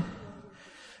lá.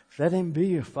 Let him be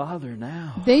your father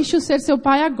now. Deixe-o ser seu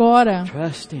pai agora.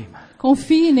 Trust him.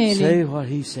 Confie nele. Say what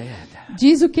he said.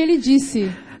 Diz o que ele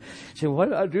disse. Say, what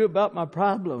do I do about my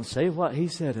problems? Say what he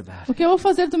said about O it. que eu vou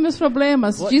fazer dos meus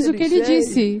problemas? What Diz o did que he ele say?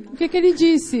 disse. O que ele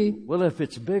disse? Well, if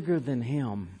it's bigger than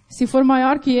him, Se for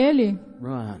maior que ele,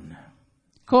 run.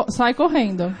 sai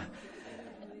correndo.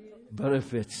 But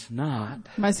if it's not,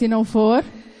 Mas se não for,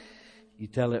 you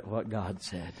tell it what God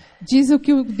said. diz o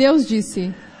que Deus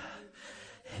disse.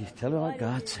 You tell it what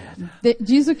God said.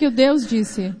 Diz o que Deus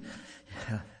disse.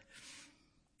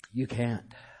 You can't.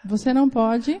 Você não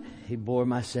pode. He bore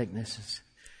my sicknesses,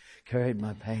 carried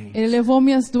my pain. Ele levou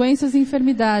minhas doenças e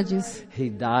enfermidades. He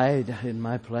died in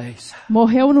my place.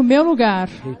 Morreu no meu lugar.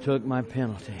 He took my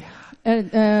penalty.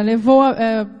 Levou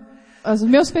os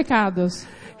meus pecados.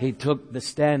 He took the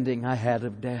standing I had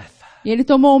of death. E ele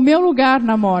tomou o meu lugar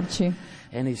na morte.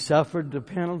 And he suffered the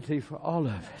penalty for all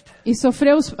of it. E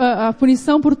sofreu a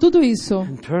punição por tudo isso.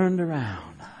 And turned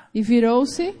around E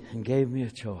virou-se and gave me a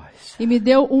choice. e me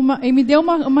deu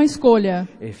uma escolha.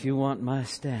 If you want my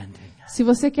standing Se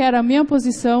você quer a minha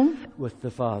posição, with the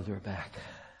Father back,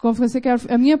 como você quer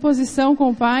a minha posição com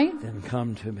o Pai, then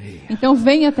come to me. então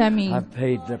venha até mim. I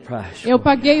paid the price. Eu for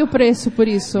paguei o preço por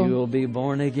isso. it. You will be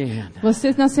born again.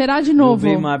 Você nascerá de You'll novo.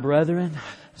 be my brethren.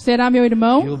 Será meu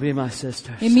irmão You'll be my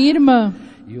sisters. e minha irmã.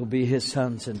 You'll be his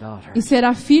sons and daughters. E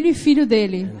será filho e filho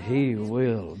dele. And he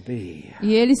will be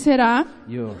E ele será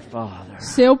your father.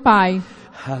 seu pai.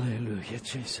 Hallelujah,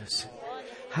 Jesus.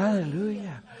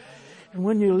 Hallelujah. And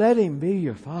when you let him be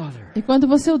your father, E quando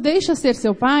você o deixa ser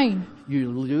seu pai, you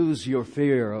lose your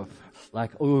fear of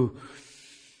like, oh,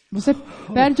 você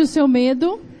perde o seu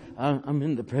medo. I'm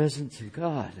in the presence of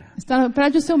God.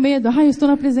 Perde o seu medo. Eu estou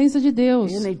na presença de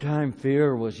Deus. Anytime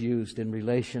fear was used in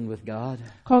relation with God,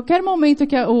 Qualquer momento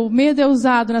que o medo é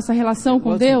usado nessa relação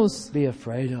com wasn't Deus, be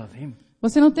afraid of him.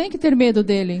 você não tem que ter medo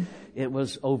dele. It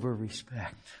was over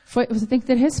respect. Você tem que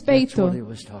ter That's respeito. what he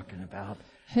was talking about.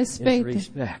 Respeito. It's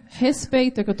respect.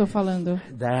 Respeito é que eu estou falando.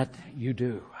 That you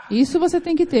do. Isso você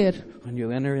tem que ter. When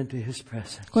you enter into his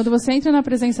presence, Quando você entra na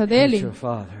presença he's dele, your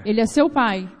father. ele é seu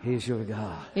pai. He's your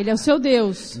God. Ele é o seu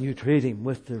Deus. And you treat him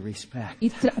with the respect. E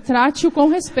trate-o com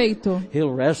respeito.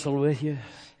 He'll wrestle with you.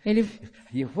 Ele,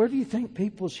 Where do you think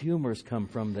people's humors come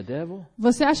from? The devil?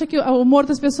 você acha que o humor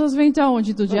das pessoas vem de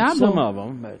onde? Do Well, diabo? some of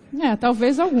them, but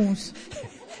Talvez alguns.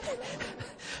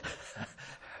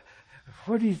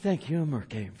 where do you think humor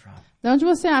came from? De onde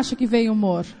você acha que veio o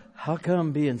humor? How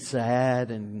come being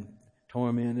sad and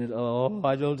tormented. Oh,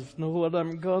 I don't know what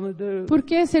I'm gonna do. Por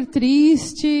que ser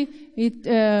triste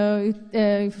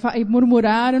e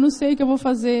murmurar? Eu não sei o que eu vou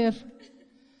fazer.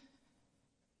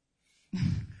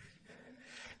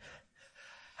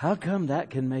 How come that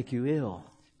can make you ill?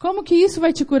 Como que isso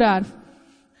vai te curar?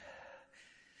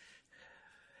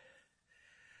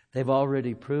 They've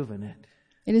already proven it.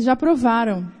 Eles já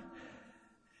provaram.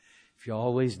 If you're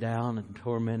always down and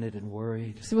tormented and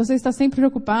worried, Se você está sempre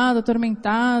preocupado,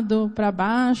 atormentado, para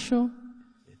baixo,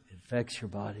 it affects your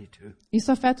body too.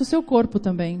 isso afeta o seu corpo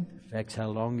também. Affects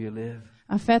how long you live,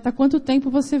 Afeta quanto tempo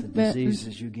the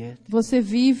diseases you get. você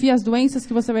vive, as doenças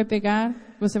que você vai pegar,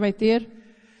 que você vai ter.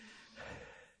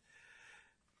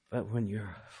 But when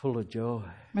you're full of joy,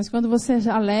 Mas quando você é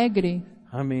alegre,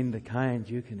 I mean the kind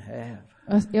you can have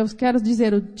eu quero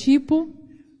dizer o tipo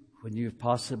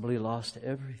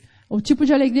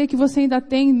de alegria que você ainda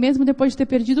tem, mesmo depois de ter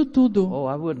perdido tudo. Oh,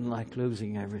 I wouldn't like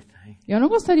losing everything. Eu não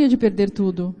gostaria de perder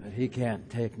tudo. But he can't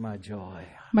take my joy.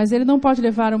 Mas ele não pode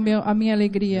levar a minha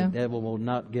alegria. The devil will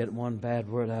not get one bad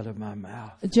word out of my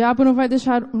mouth. O diabo não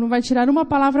vai tirar uma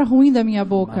palavra ruim da minha My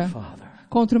boca Father.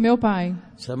 contra o meu pai.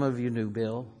 Some of you knew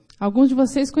Bill Alguns de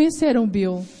vocês conheceram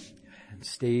Bill and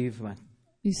Steve, my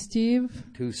e Steve,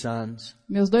 2 sons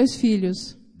meus 2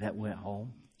 filhos, that went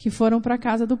home. que foram para a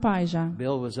casa do pai já.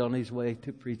 Bill was on his way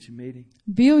to preach a meeting.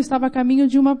 Bill estava a caminho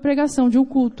de uma pregação, de um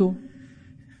culto.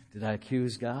 Did I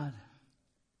accuse God?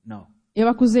 No. Eu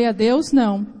acusei a Deus?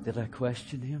 Não. Did I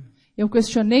question him? Eu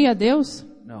questionei a Deus?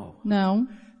 No. Não.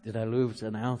 Did I lose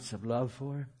an ounce of love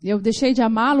for him? Eu deixei de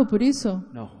amá-lo por isso?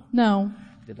 No. Não.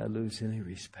 Did I lose any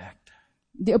respect?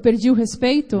 Eu perdi o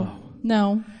respeito?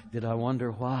 Não. Did I wonder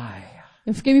why?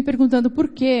 Eu fiquei me perguntando por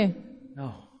quê?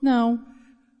 No. Não.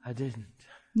 I didn't.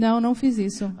 Não fiz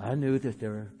isso. I knew that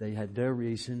they had their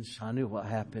reasons. I knew what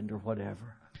happened or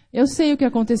whatever. Eu sei o que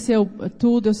aconteceu,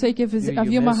 tudo. Eu sei que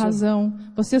havia uma razão.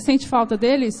 Você sente falta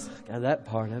deles? That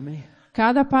part of me.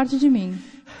 Cada parte de mim.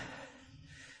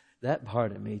 That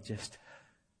part of me just.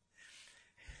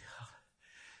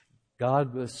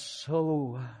 God was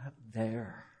so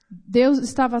there. Deus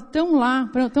estava tão lá,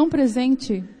 tão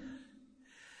presente,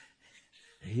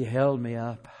 He held me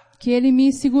up, que Ele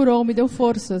me segurou, me deu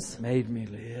forças, made me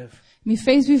live. me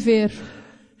fez viver.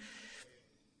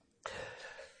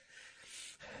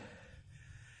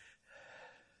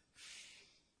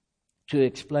 To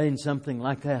explain something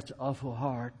like that's awful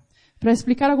hard. Para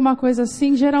explicar alguma coisa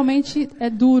assim, geralmente é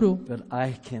duro. But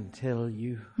I can tell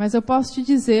you Mas eu posso te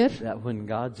dizer, that when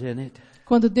God's in it,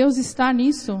 quando Deus está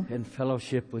nisso, in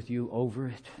fellowship with you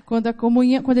over it,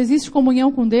 quando existe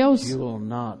comunhão com Deus, you will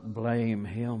not blame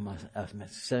Him a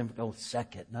single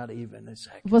second, not even a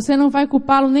second. você não vai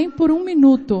culpá-lo nem por um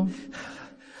minuto.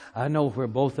 I know where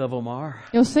both of them are,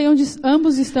 Eu sei onde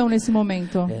ambos estão nesse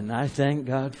momento. and I thank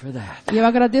God for that. E eu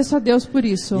agradeço a Deus por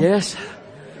isso. Yes.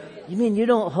 You mean you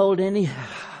don't hold any?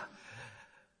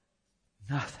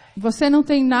 Nothing. Você não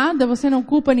tem nada, você não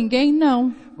culpa ninguém?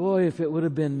 Não. Boy, if it would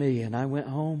have been me and I went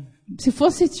home, Se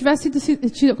tivesse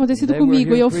acontecido They were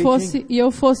comigo here e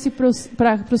eu fosse para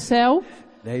o céu,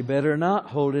 they better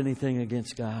not hold anything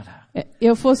against God.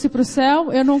 eu fosse para o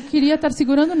céu, eu não queria estar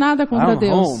segurando nada contra I'm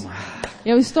Deus. home.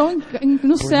 Eu estou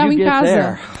no céu, you em get casa.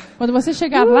 there, Quando você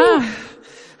chegar lá,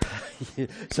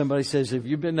 Somebody says, have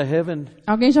you been to heaven?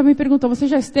 alguém já me perguntou, você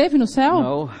já esteve no céu?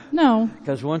 No, Não,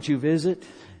 because once you visit,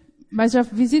 mas já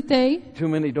visitei. too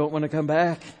many don't want to come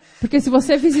back. Porque se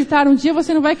você visitar um dia,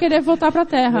 você não vai querer voltar para a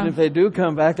terra. But if they do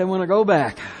come back, they want to go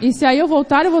back. E se aí eu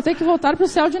voltar, eu vou ter que voltar para o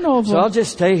céu de novo. So I'll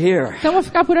just stay here Então eu vou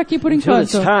ficar por aqui por until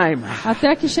it's enquanto. time.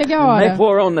 Até que chegue a And they hora.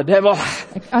 pour on the devil.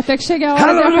 Até que chegue a hora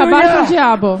de Hallelujah! acabar com o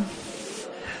diabo.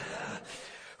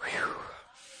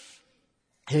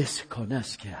 Yes,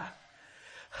 Konoskia.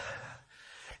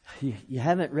 You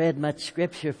haven't read much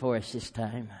scripture for us this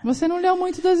time. Você não leu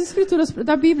muito das escrituras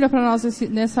da Bíblia para nós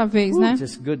nessa vez, né?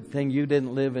 It's a good thing you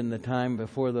didn't live in the time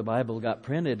before the Bible got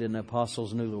printed and the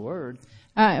apostles knew the word.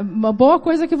 Ah, uma boa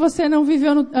coisa que você não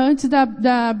viveu antes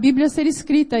da Bíblia ser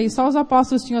escrita e só os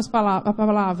apóstolos tinham a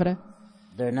palavra.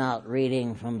 They're not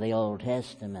reading from the Old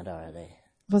Testament, are they?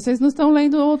 Vocês não estão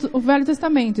lendo o Velho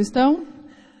Testamento, estão?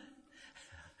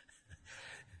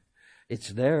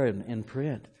 It's there in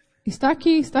print. Está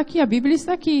aqui, a Bíblia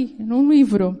está aqui, num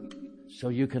livro.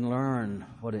 So you can learn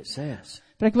what it says.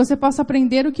 Para que você possa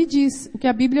aprender o que diz, o que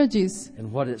a Bíblia diz. And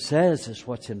what it says is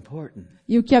what's important,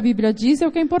 E o que a Bíblia diz é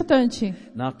o que é importante.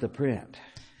 not the print.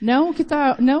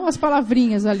 Não as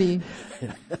palavrinhas ali.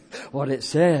 What it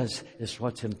says is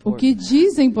what's O que important.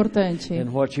 diz é importante. And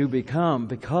what you become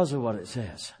because of what it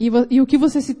says. E o que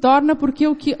você se torna porque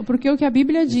o que a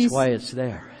Bíblia diz. It's why it's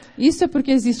there. Isso é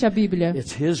porque existe a Bíblia.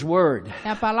 It's His Word. É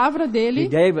a palavra He dele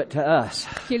gave it to us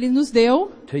que Ele nos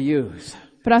deu to use.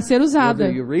 para ser usada.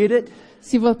 Whether you read it,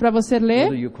 Para você whether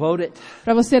ler, you quote it,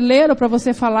 para você ler ou para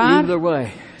você falar, either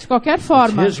way, de qualquer it's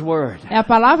forma, His Word. é a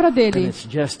palavra And dele. it's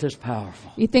just as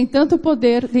powerful. E tem tanto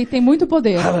poder, e tem muito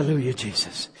poder. Hallelujah,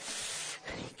 Jesus.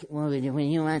 Well,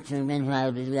 when you want to,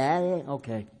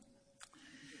 Okay.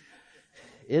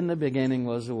 In the beginning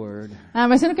was the Word. Ah,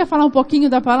 mas você não quer falar um pouquinho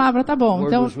da palavra? Tá The bom. Word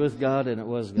Então, was with God and it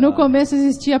was God. no começo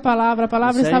existia a palavra The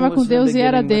same estava com was in the Deus e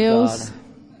era beginning with Deus. God.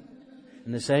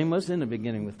 And the same was in the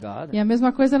beginning with God. E a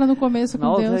mesma coisa era no começo And com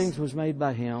all Deus. things was made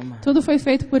by Him. Tudo foi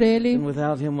feito por Ele. And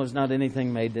without Him was not anything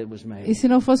made that was E made. se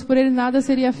não fosse por Ele, nada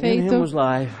seria In Him feito. was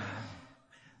life.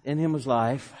 In Him was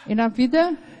life. E na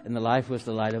vida, And the life was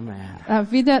the light of man. a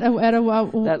vida era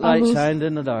That a light luz. shined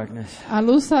in the darkness. A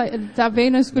luz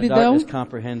veio na The escuridão. darkness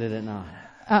comprehended it not.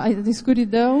 A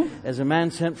escuridão. As a man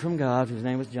sent from God, whose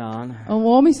name was John, Um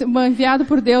homem enviado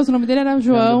por Deus, o nome dele era come to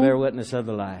João. bear witness of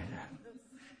the light.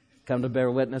 Come to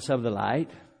bear witness of the light.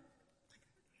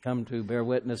 Come to bear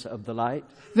witness of the light.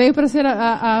 Veio para ser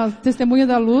a testemunha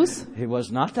da luz. He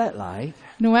was not that light,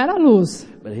 Não era a luz,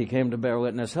 but he came to bear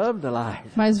witness of the light.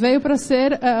 mas veio para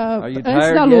ser you antes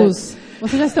tired da yet? luz.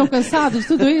 Vocês já estão cansados de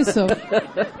tudo isso?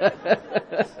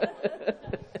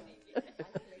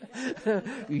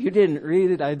 You didn't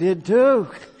read it, I did too.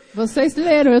 Vocês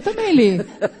leram, eu também li.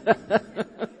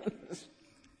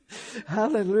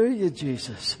 Hallelujah,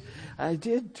 Jesus. I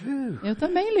did too. Eu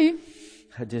também li.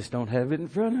 I just don't have it in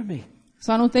front of me.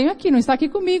 Só não tenho aqui, não está aqui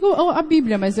comigo a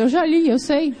Bíblia, mas eu já li, eu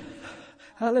sei.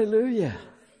 Hallelujah.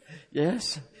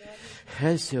 Yes.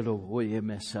 Heselo oye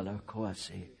mesala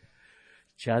koasi.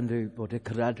 Chandu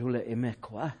bodekradula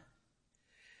emekwa.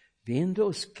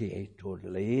 Vindos que to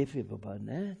leve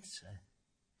babanetsa.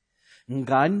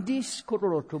 Ngandis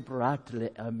koroloto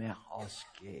bratle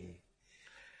amehoske.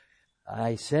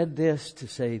 I said this to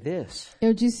say this.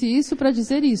 Eu disse isso para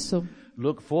dizer isso.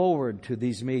 Look forward to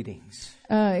these meetings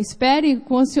Espere,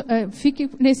 fique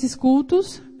nesses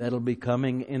cultos. that'll be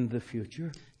coming in the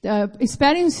future.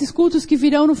 Esperem esses cultos que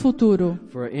virão no futuro.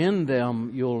 For in them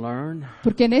you'll learn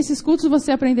Porque nesses cultos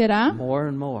você aprenderá more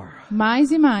and more mais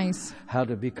e mais how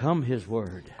to become His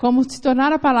Word. como se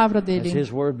tornar a palavra As dele.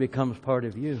 His Word becomes part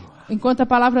of you, Enquanto a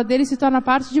palavra dele se torna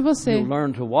parte de você. you'll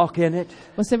learn to walk in it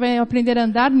Você vai aprender a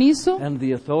andar nisso and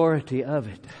the authority of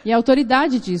it. e a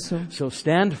autoridade disso. So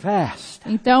stand fast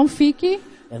Então fique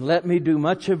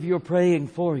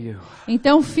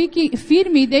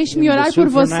firme e deixe-me orar por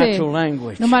você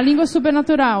numa língua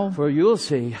sobrenatural. For you'll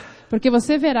see, Porque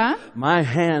você verá my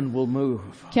hand will move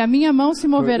que a minha mão se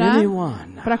moverá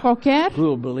para qualquer who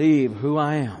will believe who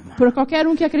I am. por qualquer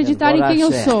um que acreditar em quem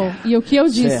eu sou e o que eu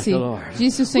disse,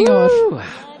 disse o Senhor.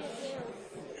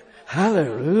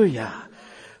 Hallelujah.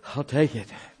 I'll take it.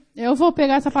 Eu vou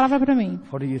pegar essa palavra para mim.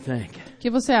 What do you think? O que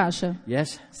você acha?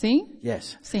 Yes? Sim?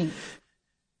 Yes. Sim.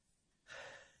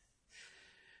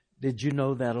 Did you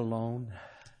know that alone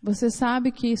Você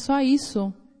sabe que só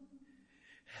isso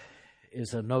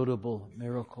is a notable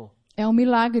miracle? é um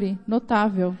milagre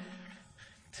notável.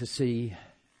 To see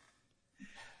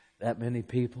that many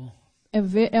people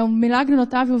É um milagre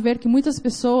notável ver que muitas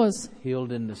pessoas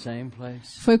healed in the same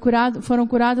place foram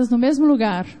curadas no mesmo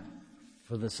lugar.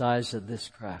 for the size of this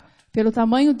crowd. Pelo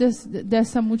tamanho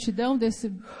dessa multidão,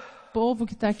 desse povo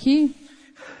que está aqui,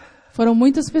 foram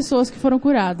muitas pessoas que foram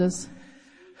curadas.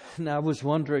 Now I was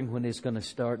wondering when he's going to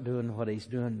start doing what he's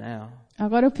doing now.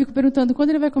 Agora eu fico perguntando quando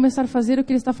ele vai começar a fazer o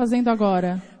que ele está fazendo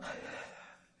agora.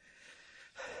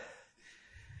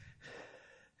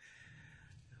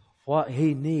 What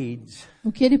he needs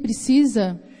O que ele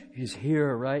precisa is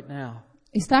here right now,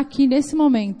 está aqui nesse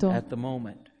momento. at the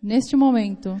moment. Neste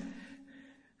momento.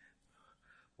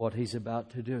 What he's about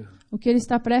to do. O que ele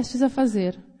está prestes a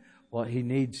fazer. What he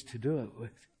needs to do it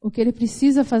with O que ele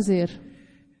precisa fazer.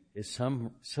 is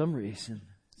some reason,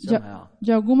 somehow.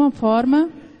 De alguma forma,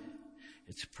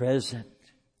 It's present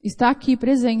está aqui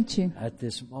presente. at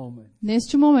this moment.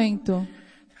 Neste momento.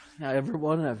 Now every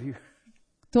one of you,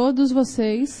 Todos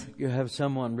vocês, you have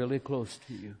someone really close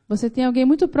to you você tem alguém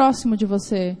muito próximo de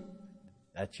você,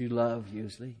 that you love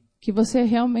usually. que você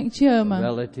realmente A ama.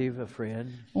 relative, a friend,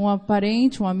 Um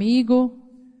parente, um amigo,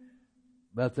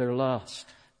 but they're lost.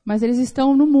 mas eles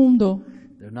estão no mundo,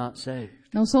 They're not saved.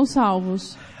 não são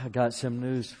salvos. I got some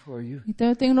news for you. Então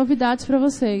eu tenho novidades para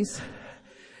vocês.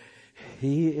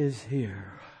 He is here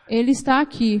Ele está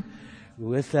aqui,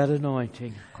 with that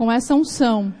anointing. com essa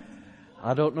unção.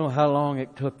 I don't know how long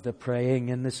it took the praying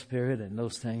in the Spirit and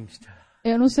those things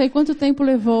Eu não sei quanto tempo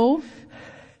levou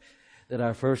that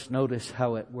I first noticed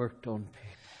how it worked on people.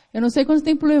 Eu não sei quanto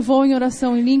tempo levou em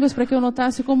oração em línguas para que eu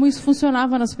notasse como isso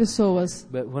funcionava nas pessoas.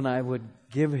 But when I would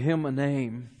give him a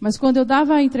name, Mas quando eu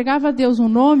entregava a Deus um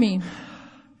nome,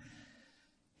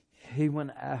 he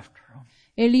went after him.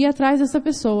 ele ia atrás dessa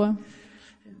pessoa.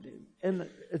 In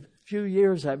a few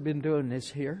years I've been doing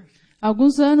this here.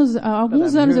 Alguns anos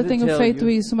here eu to tenho tell feito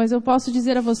you. isso, mas eu posso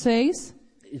dizer a vocês,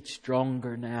 It's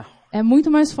stronger now. é muito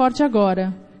mais forte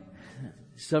agora.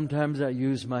 Sometimes I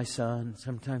use my son,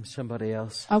 sometimes somebody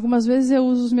else. Algumas vezes eu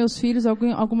uso os meus filhos,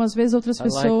 algumas vezes outras I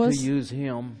like pessoas. to use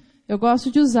him Eu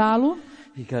gosto de usá-lo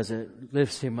because it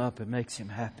lifts him up and makes him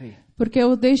happy. porque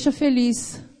o deixa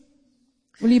feliz.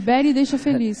 O libera e deixa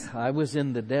feliz. I was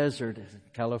in the desert in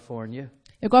California,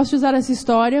 Eu gosto de usar essa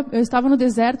história. Eu estava no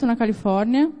deserto na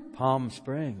Califórnia, Palm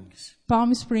Springs.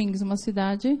 Palm Springs, uma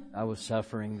cidade. I was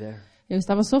suffering there. Eu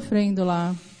estava sofrendo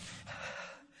lá.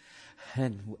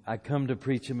 And I come to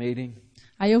preach a meeting,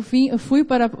 Aí eu fui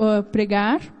para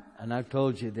pregar. and I've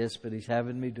told you this, but he's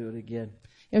having me do it again.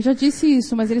 Eu já disse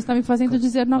isso, mas ele está me fazendo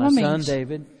dizer My son novamente.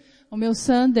 David, O meu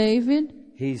son David,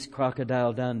 he's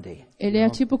Crocodile Dundee. ele é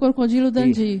tipo o crocodilo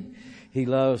Dundee. He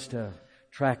loves to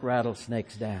track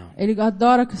rattlesnakes down. Ele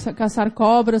adora caçar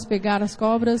cobras, pegar as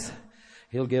cobras.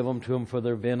 He'll give them to him for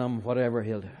their venom, whatever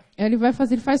he'll do. Ele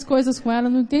faz coisas com ela,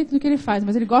 não entendo do que ele faz,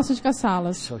 mas ele gosta de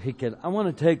caçá-las. So I want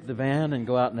to take the van and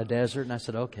go out in the desert. And I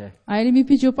said, okay, Aí ele me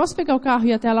pediu, posso pegar o carro e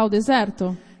ir até lá ao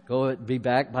deserto? be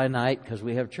back by night because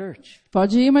we have church.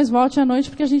 Pode ir, mas volte à noite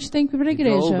porque a gente tem que ir para a He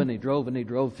drove igreja. and he drove and he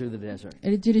drove through the desert.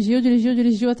 Ele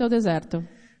dirigiu até o deserto.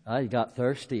 He got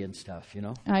thirsty and stuff, you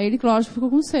know. Aí ele, lógico, ficou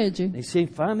com sede. And he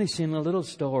finally seen a little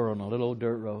store on a little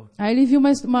dirt road. Aí ele viu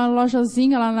uma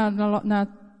lojazinha lá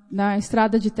na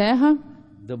estrada de terra.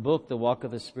 The book, The Walk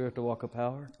of the Spirit, The Walk of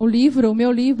Power. O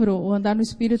meu livro, O Andar no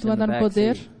Espírito, O Andar no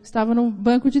Poder, estava no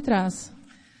banco de trás.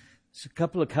 So a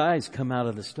couple of guys come out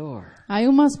of the store. Aí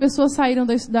umas pessoas saíram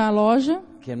da loja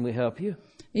Can we help you?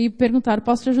 e perguntaram,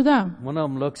 posso te ajudar? One of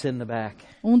them looks in the back.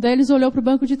 Um deles olhou para o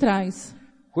banco de trás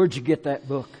Where'd you get that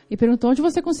book? e perguntou, onde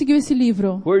você conseguiu esse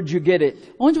livro? Where'd you get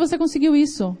it? Onde você conseguiu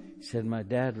isso? He said, my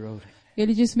dad wrote it.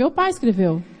 Ele disse, meu pai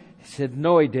escreveu. He said,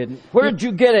 no, he didn't. Where'd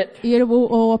you get it? E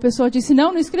a pessoa disse,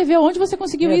 não escreveu. Onde você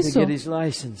conseguiu He had to isso? get his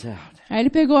license out. Aí ele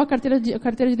pegou a carteira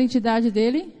de identidade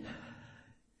dele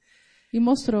e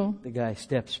mostrou. The guy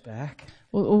steps back,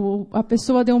 A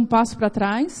pessoa deu um passo para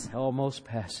trás almost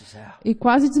passes out. e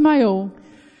quase desmaiou.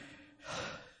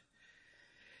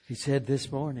 He said, this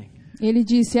morning, Ele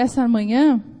disse, essa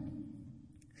manhã,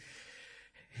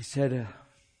 he said,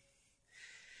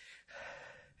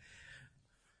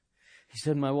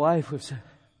 my wife was, a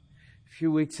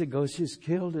few weeks ago, she was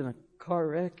killed in a car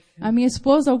wreck. a minha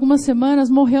esposa, algumas semanas,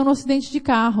 morreu no acidente de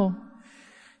carro.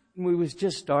 We was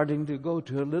just starting to go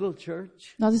to a little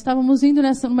church, Nós estávamos indo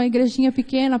numa igrejinha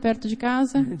pequena perto de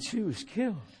casa and she was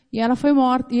killed. e ela foi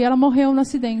morta e ela morreu no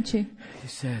acidente. He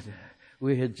said,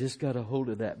 we had just got a hold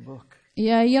of that book. E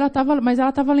aí ela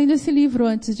estava lendo esse livro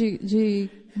antes de I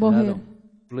morrer. don't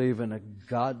believe in a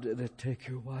God that'll take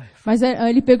your wife. Mas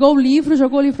ele pegou o livro,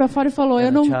 jogou o livro para fora e falou: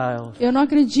 And eu a child. não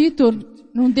acredito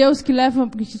num Deus que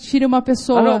tira uma I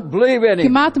pessoa, don't believe in que him.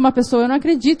 mata uma pessoa. Eu não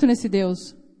acredito nesse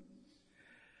Deus.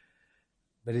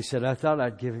 But he said, I thought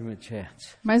I'd give him a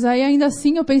chance. Mas aí ainda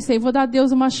assim eu pensei, vou dar a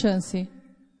Deus uma chance.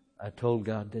 I told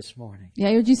God this morning, E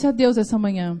aí eu disse a Deus essa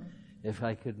manhã: if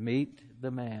I could meet the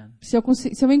man se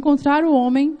eu encontrar o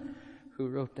homem who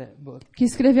wrote that book que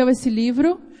escreveu esse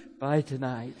livro by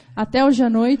tonight, até hoje à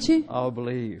noite, I'll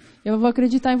believe. eu vou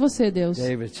acreditar em você, Deus.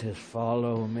 David says,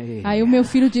 follow me. Aí o meu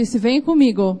filho disse: vem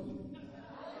comigo.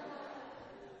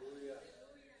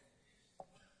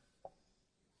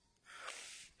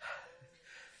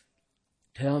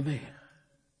 Tell me,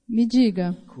 Me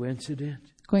diga, coincidence,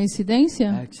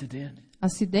 coincidência? accident?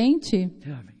 Acidente?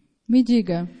 Tell me. Me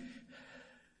diga.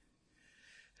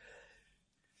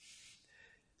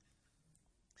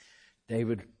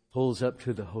 David pulls up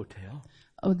to the hotel.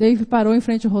 O David parou em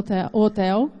frente ao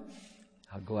hotel.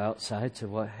 I'll go outside, say,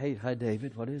 well, hey, hi,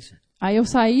 David, what is it? Aí eu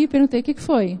saí e perguntei o que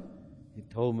foi. He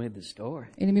told me the story.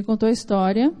 Ele me contou a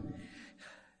história.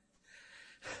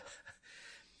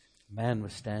 Man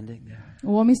was standing there.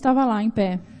 O homem estava lá em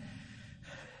pé.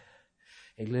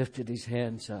 He lifted his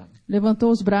hands up,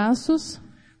 Levantou os braços.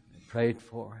 prayed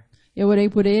for him. Eu orei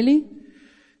por ele.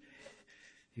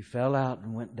 He fell out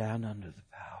and went down under the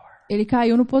power. Ele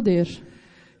caiu no poder.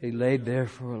 He laid there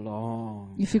for a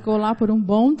long. E ficou lá por um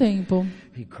bom tempo.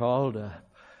 He crawled up.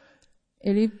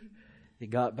 Ele He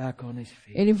got back on his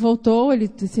feet. Ele voltou,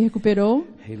 ele se recuperou.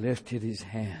 He lifted his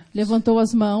hands Levantou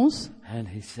as mãos and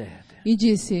he said, e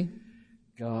disse: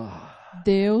 God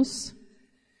Deus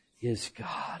is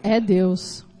God. é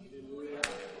Deus.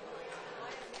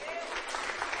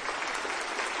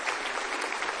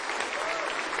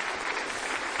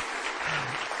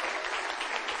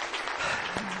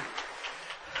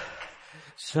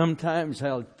 Sometimes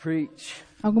I'll preach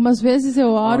Algumas vezes eu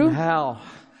on oro how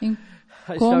em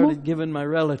I como... started giving my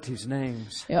relatives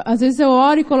names. Às vezes eu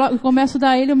oro e começo a dar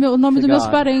a ele o nome dos meus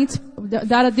God. parentes.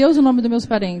 Dar a Deus o nome dos meus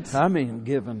parentes. I mean,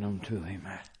 giving them to Him.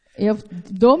 Eu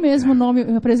dou mesmo o nome,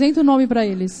 eu apresento o nome para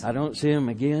eles. I don't see them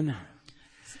again.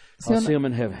 Se I'll eu, see them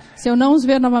in heaven. se eu não os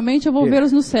ver novamente, eu vou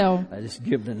vê-los no céu. I just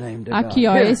give the name to Aqui, God.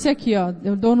 ó, Here, esse aqui, ó.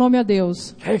 Eu dou o nome a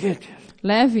Deus. take it.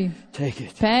 Leve, Take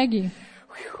it. pegue.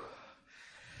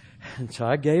 And so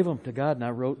I gave them to God, and I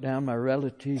wrote down my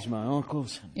relatives, my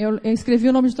uncles, Eu escrevi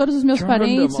o nome de todos os meus Turned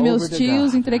parentes, them meus over to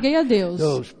tios, God. entreguei a Deus.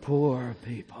 those poor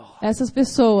people. Essas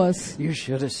pessoas. You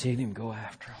should have seen Him go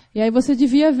after them. E aí você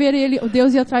devia ver ele, o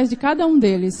Deus ir atrás de cada um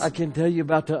deles. I can tell you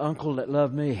about the uncle that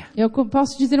loved me. Eu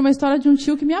posso dizer uma história de um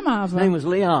tio que me His amava. name was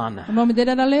Leon. O nome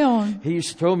dele era Leon. He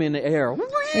used to throw me in the air.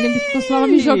 Ele costumava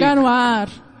me jogar no ar,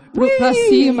 pra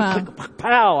cima.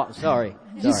 Pow! Sorry.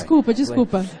 Desculpa.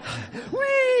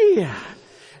 Whee!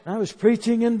 I was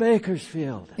preaching in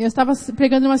Bakersfield. Eu estava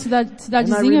pregando numa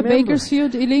cidadezinha,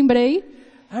 Bakersfield, e lembrei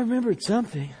I remembered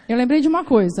something. Eu lembrei de uma I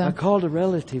coisa. called a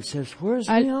relative, says, "Where's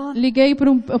Aí, Leon?" liguei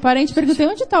para um parente e perguntei,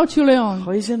 onde está o tio Leon?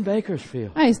 Oh, he's in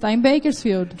Bakersfield. Ah, está em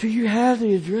Bakersfield. Do you have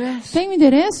the address? Tem um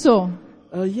endereço?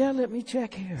 Yeah, let me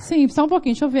check here. Sim, só um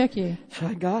pouquinho, deixa eu ver aqui. So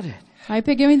I got it. Aí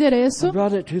peguei o endereço, I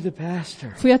brought it to the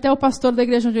pastor. fui até o pastor da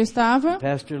igreja onde eu estava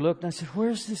The pastor looked and I said,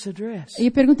 "Where's this address?"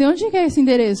 e perguntei, onde que é esse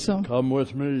endereço? Come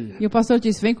with me. E o pastor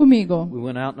disse, vem comigo. We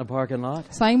went out in the parking lot.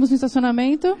 Saímos no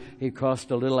estacionamento, He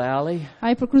crossed a little alley,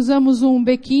 aí cruzamos um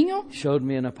bequinho showed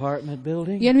me an apartment e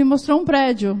building. ele me mostrou um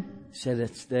prédio. Said,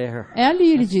 "It's there." É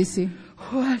ali, ele disse.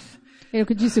 What? Eu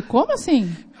disse, como assim?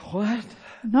 What?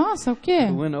 Nossa, o quê?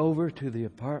 We went over to the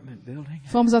apartment building.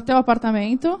 Fomos até o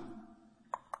apartamento.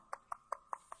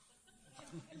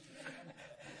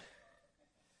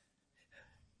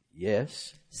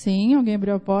 Yes. Sim, alguém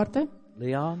abriu a porta.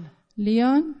 Leon?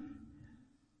 Leon?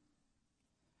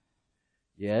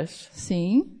 Yes.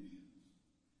 Sim.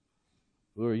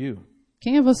 Who are you?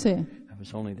 Quem é você? I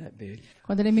was only that big.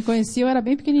 Quando ele me conhecia, eu era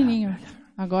bem pequenininho.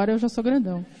 Agora eu já sou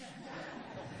grandão.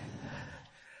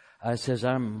 I says,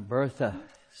 "I'm Bertha,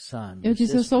 son." Eu your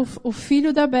disse, eu sister. sou o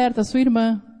filho da Berta, sua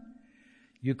irmã.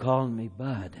 You called me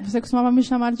Bud. Você costumava me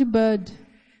chamar de Bud.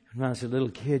 When I was a little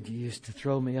kid, you used to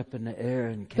throw me up in the air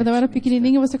and catch Quando eu era me.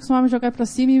 pequenininho, você costumava me jogar pra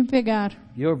cima e me pegar.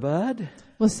 You're Bud?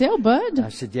 Você é o Bud? I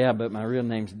said, "Yeah, but my real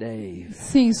name's Dave."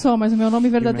 Sim, sou, mas o meu nome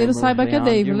verdadeiro You saiba que é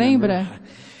remember, Dave, Leon? You lembra? remember?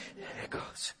 He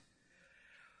goes,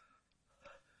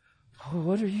 "Oh,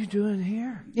 what are you doing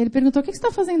here?" Ele perguntou, o que você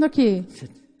está fazendo aqui? I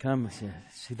said, "Come,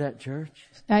 see that church?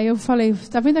 Aí eu falei,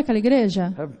 está vendo aquela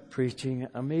igreja? I'm preaching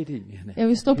a meeting in it." Eu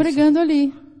estou pregando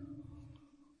ali.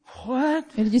 What?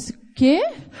 Ele disse, quê?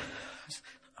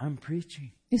 I'm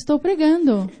preaching. Estou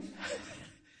pregando.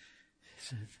 He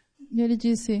said, E ele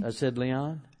disse, I said,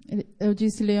 "Leon, eu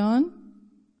disse, Leon,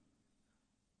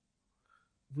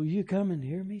 will you come and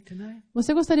hear me tonight?"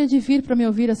 você gostaria de vir para me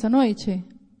ouvir essa noite?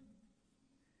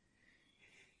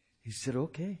 He said,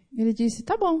 "Okay, Ele disse,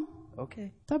 tá bom,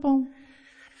 okay." tá bom.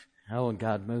 Oh, and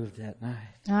God moved that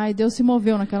night. Ai, Deus se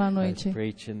moveu naquela I was noite.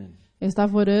 preaching and Eu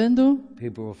estava orando,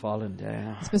 people were falling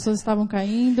down. as pessoas estavam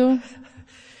caindo,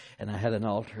 And I had an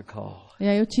altar call. e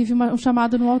aí eu tive um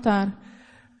chamado no altar.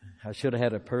 I should have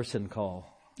had a person call.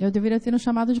 Eu deveria ter um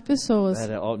chamado de pessoas.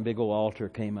 That big old altar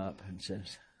came up and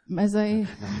says, Mas aí,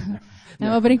 é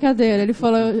uma brincadeira. Ele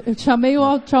falou, eu te chamei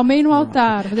no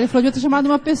altar. Mas ele falou, eu ter chamado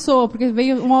uma pessoa, porque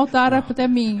veio um altar até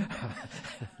mim.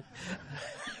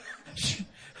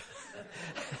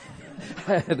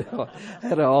 I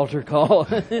had an altar call.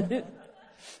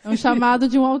 É um chamado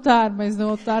de um altar, mas no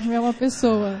altar não é uma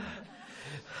pessoa.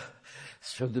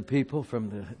 So the people from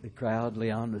the crowd,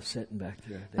 Leon was sitting back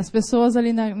there. As pessoas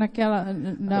ali no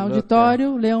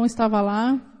auditório, o Leão estava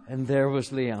lá, And there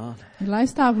was Leon, e lá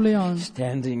estava o Leão,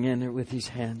 standing in it with his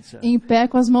hands up. em pé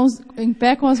com as mãos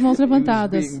He was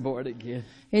levantadas. being born again.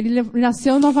 Ele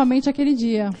nasceu novamente aquele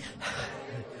dia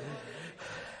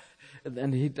And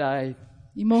then he died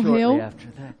e morreu shortly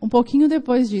after that. um pouquinho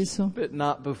depois disso, But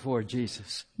not before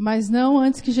Jesus mas não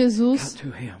antes que Jesus got to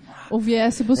him. o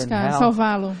viesse buscar,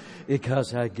 salvá-lo.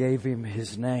 Because I gave him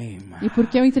his name. E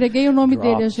porque eu entreguei o nome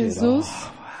dele a Dropped it Jesus,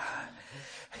 off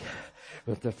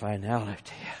with the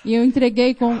finality. e eu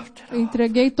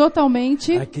entreguei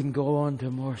totalmente, I can go on to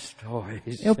more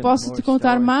stories. eu and posso more te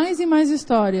contar stories. mais e mais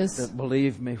histórias. But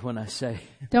believe me when I say,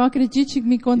 Então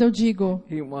acredite-me quando eu digo,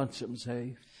 he wants them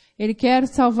saved Ele quer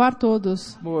salvar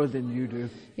todos. more than you do.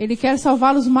 Ele quer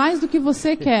salvá-los mais do que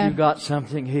você If you quer. got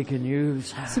something he can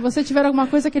use, Se você tiver alguma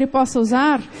coisa que ele possa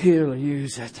usar, he'll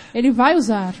use it. ele vai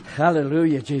usar.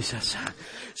 Hallelujah, Jesus.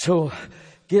 So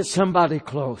Get somebody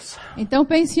close. Então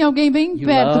pense em alguém bem You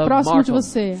perto, love próximo de Markham.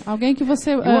 você. Alguém que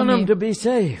você You want them ame, to be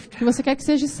saved. que você quer que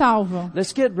seja salvo.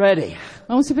 Let's get ready.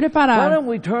 Vamos se Why preparar. don't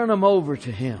we turn them over to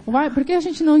Him? Por que a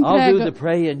gente não I'll do the entrega?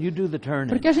 praying, you do the turning.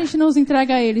 Por que a gente não os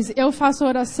entrega a eles? Eu faço a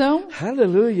oração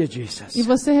Hallelujah, e Jesus.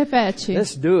 você repete.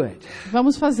 Let's do it.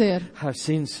 Vamos fazer. I've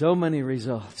seen so many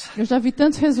results. Eu já vi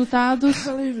tantos resultados.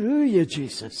 Hallelujah,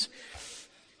 Jesus.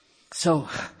 So,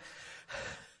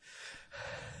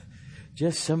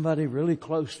 just somebody really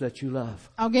close that you love.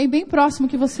 Alguém bem próximo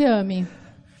que você ame.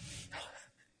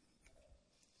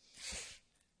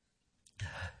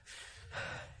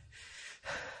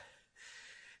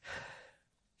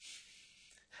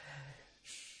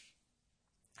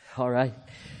 All right.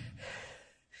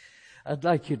 I'd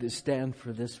like you to stand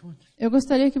for this one. Eu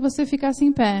gostaria que você ficasse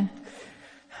em pé.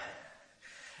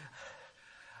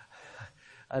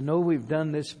 I know we've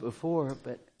done this before,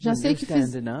 but Já when sei you're que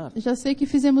standing up, já sei que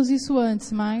fizemos isso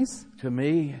antes, mas to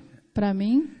me, para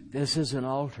mim, this is an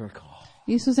altar call.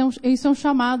 isso é um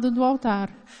chamado do altar.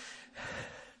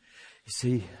 You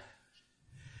see,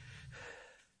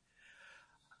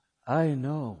 I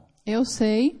know Eu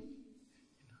sei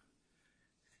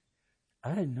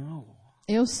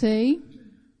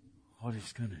what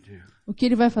He's going to do. o que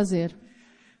ele vai fazer.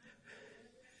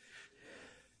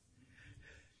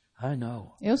 I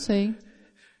know. Eu sei.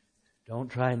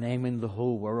 Don't try naming the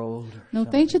whole world. or Não something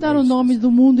tente dar o racist. nome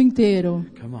do mundo inteiro.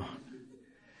 Come on.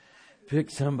 Pick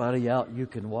somebody out you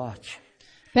can watch.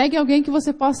 Pegue alguém que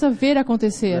você possa ver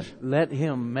acontecer. Let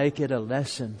Him make it a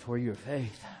lesson for your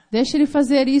faith. Deixe ele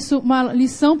fazer isso uma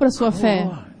lição para sua fé.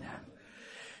 Come on.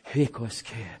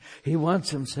 He wants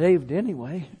them saved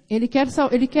anyway. Ele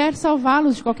quer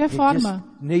salvá-los de qualquer He forma.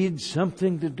 just needs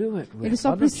something to do it with. Ele só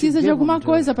Why don't you precisa de give alguma him to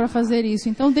coisa it? para fazer isso.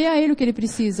 Então dê a ele o que ele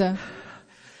precisa.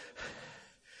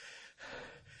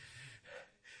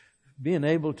 Being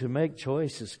able to make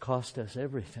choices cost us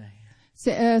everything.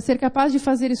 Ser capaz de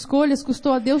fazer escolhas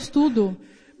custou a Deus tudo.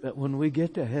 But when we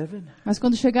get to heaven, Mas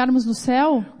quando chegarmos no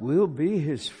céu, we'll be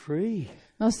His free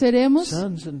nós seremos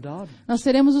sons and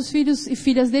daughters. os filhos e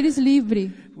filhas deles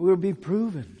livres. We'll be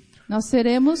proven. Nós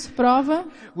seremos prova.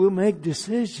 We'll make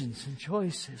decisions and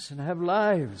choices and have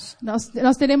lives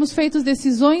Nós teremos feito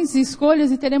decisões e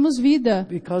escolhas e teremos vida.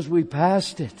 because we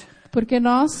passed it. Porque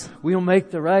nós We'll make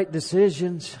the right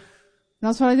decisions.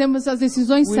 faremos as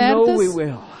decisões We know certas. we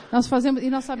will. Nós sabemos He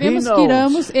que knows.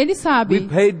 iramos. Ele We sabe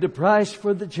paid the price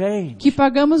for the change. que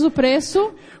pagamos o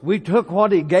preço, We took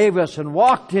what He gave us and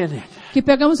walked in it. que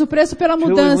pegamos o preço pela Till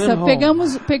we mudança. went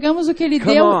home. Pegamos o que Ele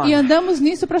Come deu on. e andamos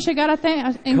nisso para chegar até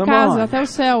em Come casa, on. até o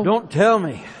céu. Don't tell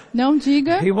me. Não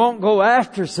diga He won't go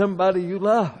after somebody you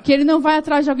love. que Ele não vai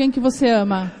atrás de alguém que você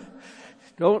ama.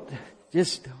 Don't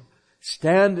just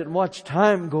stand and watch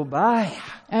time go by.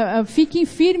 Fique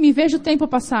firme e veja o tempo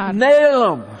passar.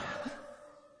 Nail them.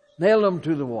 Nail them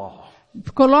to the wall.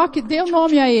 Dê o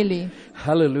nome a Ele.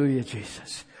 Hallelujah,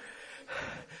 Jesus.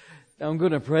 I'm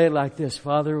going to pray like this.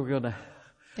 Father,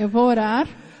 Eu vou orar.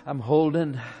 I'm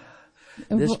holding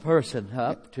Eu this vou, person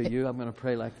up to you. I'm going to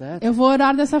pray like that. eu vou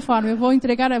orar dessa forma. Eu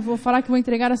vou falar que vou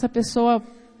entregar essa pessoa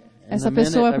In a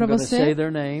minute, para I'm going to say você.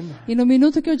 their name. E no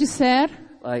minuto que eu disser,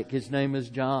 Like his name is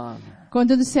John.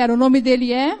 quando eu disser o nome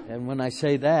dele é, And when I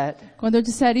say that, quando eu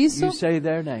disser isso, you say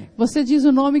their name. você diz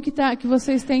o nome que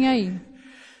vocês têm aí.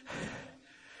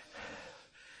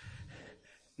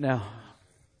 Now,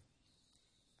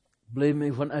 believe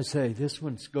me when I say this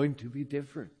one's going to be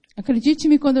different.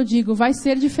 Acredite-me quando eu digo, vai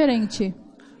ser diferente.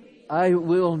 I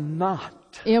will not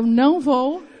Eu não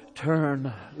vou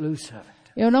turn loose of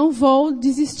it. Eu não vou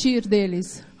desistir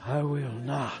deles. I will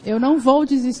not. Eu não vou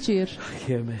desistir.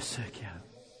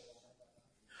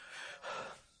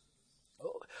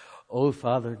 Oh,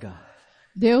 Father God,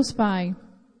 Deus Pai,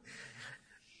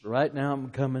 right now I'm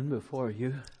coming before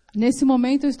you nesse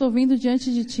momento eu estou vindo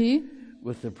diante de Ti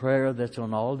with the prayer that's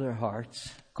on all their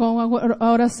hearts, com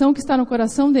a oração que está no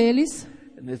coração deles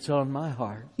and it's on my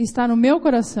heart. e está no meu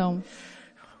coração.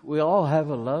 We all have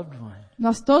a loved one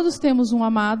Nós todos temos um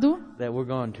amado that we're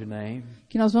going to name,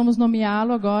 que nós vamos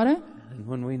nomeá-lo agora. and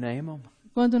when we name them,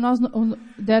 Quando nós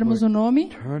dermos o nome,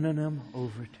 turning them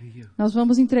over to you nós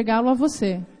vamos entregá-lo a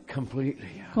você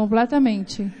completely,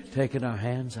 completamente. taking our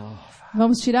hands off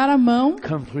Vamos tirar a mão e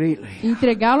completely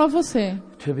entregá-lo a você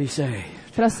to be saved.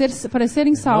 para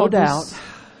serem salvos. doubt.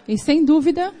 E sem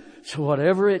dúvida, So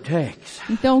whatever it takes,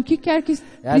 então o que quer que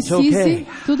That's precise, okay.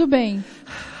 tudo bem,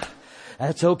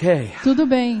 that's okay. tudo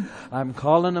bem. I'm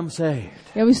calling them saved.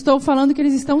 Eu estou falando que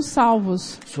eles estão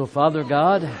salvos. So Father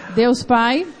God, Deus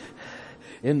Pai,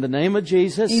 in the name of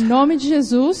Jesus, em nome de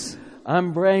Jesus,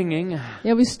 I'm bringing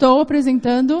eu estou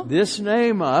apresentando this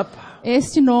name up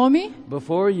este nome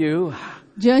before you.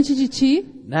 diante de ti.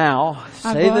 Now,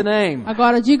 say the name.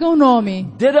 Agora diga o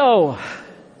nome. Ditto.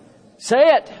 Say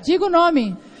it. Diga o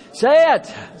nome. Say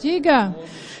it. Diga.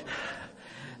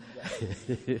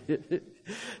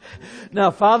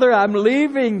 Now, Father, I'm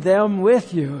leaving them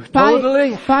with you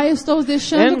totally Pai, eu estou os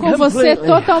deixando and com você completely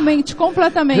totalmente, to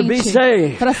completamente, be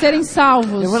saved. para serem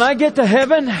salvos. And when I get to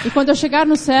heaven, E quando eu chegar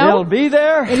no they'll céu, be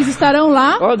there eles estarão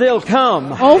lá or they'll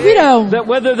come. ou virão. That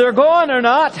whether they're going or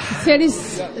not, Se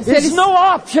eles it's no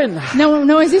option.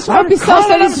 não existe uma I'm opção se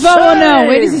calling eles them vão ou não.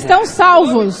 saved. Eles estão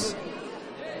salvos.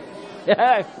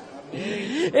 Yeah.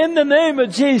 In the name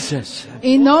of Jesus.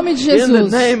 Em nome de In the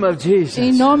Jesus. name of Jesus.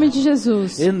 Em nome de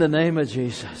Jesus. In the name of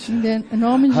Jesus. Em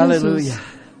nome de Hallelujah. Jesus.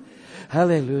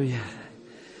 Hallelujah.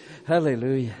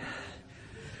 Hallelujah.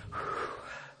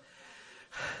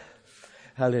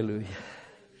 Hallelujah.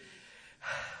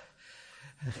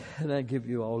 And I give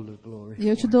you all the glory. E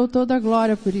eu te dou toda a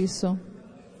glória por isso.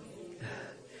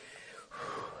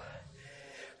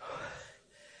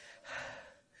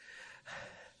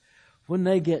 When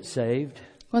they get saved,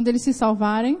 Quando eles se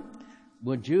salvarem,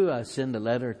 would you send a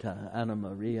letter to Anna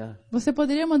Maria? você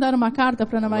poderia mandar uma carta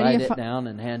para Ana Write Maria it down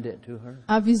and hand it to her?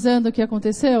 avisando o que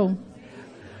aconteceu?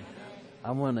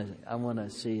 I wanna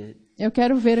see it. Eu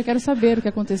quero saber o que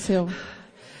aconteceu.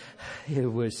 It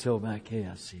was so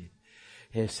maqueasi.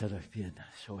 Essa pena,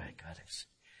 so é caras.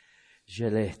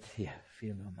 Geletia,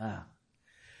 fino mal.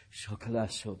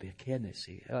 Chocolate sobre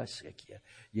kenesi.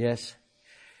 Yes,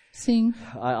 Sim,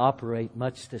 I operate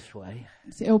much this way.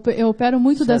 eu opero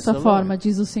muito Says dessa the forma, Lord.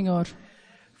 diz o Senhor.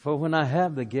 For when I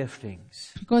have the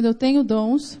giftings, Quando eu tenho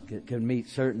dons, can meet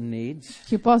certain needs,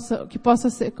 que possa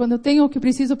ser, quando eu tenho o que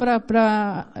preciso para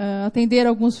atender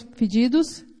alguns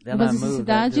pedidos, then algumas I move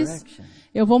that necessidades, direction.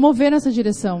 eu vou mover nessa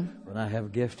direção. When I have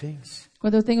giftings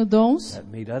Quando eu tenho dons that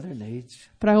meet other needs,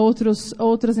 para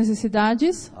outras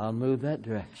necessidades, I'll move that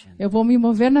direction. eu vou me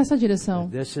mover nessa direção.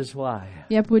 This is why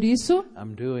E é por isso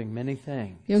I'm doing many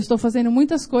things eu estou fazendo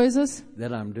muitas coisas,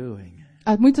 that I'm doing.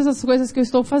 muitas das coisas que eu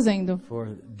estou fazendo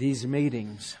For these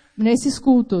meetings nesses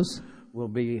cultos. will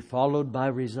be followed by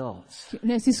results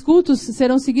Nesses cultos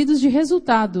serão seguidos de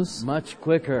resultados much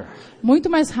quicker muito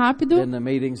mais rápido than the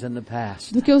meetings in the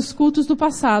past, do que os cultos do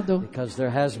passado, because there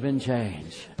has been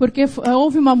change. porque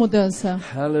houve uma mudança.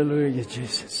 Hallelujah,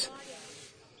 Jesus.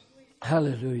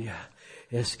 Hallelujah.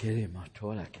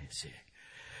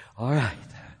 All right.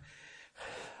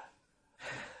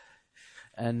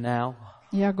 And now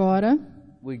E agora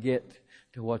we get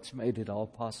to what's made it all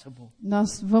possible.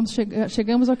 nós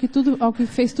chegamos ao que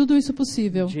fez tudo isso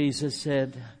possível. Jesus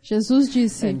said, Jesus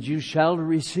disse: "And you shall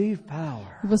receive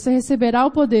power você receberá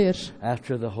o poder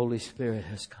after the Holy Spirit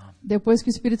has come." depois que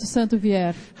o Espírito Santo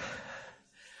vier.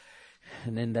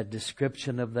 And in that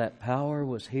description of that power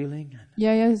was healing, E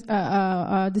aí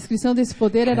a descrição desse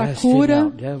poder era a casting cura,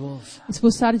 out devils.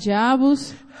 expulsar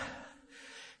diabos.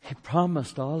 He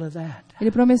promised all of that.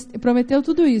 Ele prometeu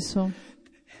tudo isso.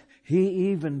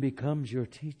 He even becomes your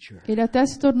teacher, Ele até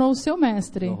se tornou o seu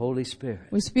mestre, the Holy Spirit.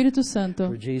 o Espírito Santo.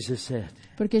 For Jesus said,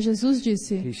 Porque Jesus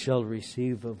disse: "He shall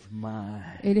receive of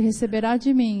mine ele receberá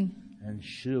de mim and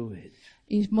shew it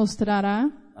e mostrará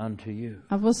unto you."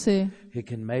 a você. He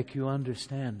can make you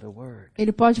understand the word,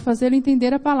 Ele pode fazê-lo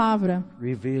entender a palavra,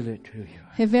 reveal it to you,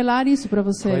 revelar isso para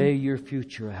você, pray your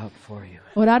future out for you,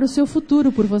 orar o seu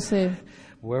futuro por você,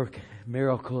 work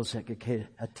miracles that could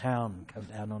a town come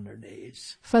down on their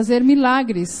knees. fazer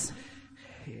milagres.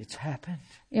 It's happened.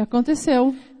 E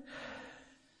aconteceu.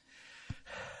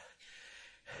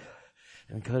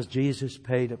 And because Jesus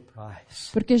paid a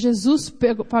price, Porque Jesus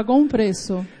pagou um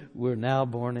preço. we're now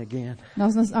born again.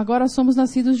 Nós agora somos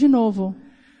nascidos de novo.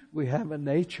 We have a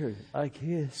nature like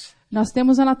His, Nós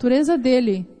temos a natureza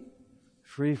dele,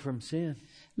 free from sin.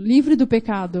 livre do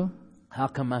pecado. How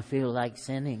come I feel like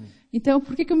sinning? Então,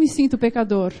 por que eu me sinto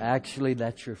pecador? Actually,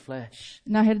 that's your flesh.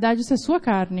 Na realidade, isso é sua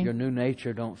carne. Your new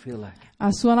nature don't feel like it.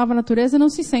 A sua nova natureza não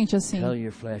se sente assim. Tell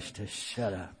your flesh to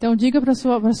shut up. Então, diga para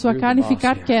sua You're the carne boss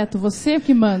ficar here. quieto. Você é o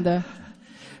que manda.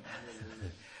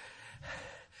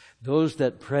 Those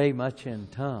that pray much in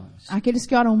tongues, Aqueles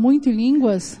que oram muito em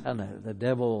línguas, and the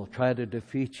devil will try to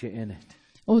defeat you in it.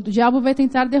 o diabo vai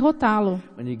tentar derrotá-lo.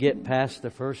 When you get past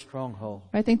the first stronghold,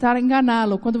 Vai tentar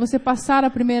enganá-lo. Quando você passar a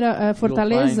primeira you'll find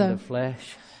fortaleza, the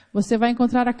flesh você vai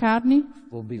encontrar a carne.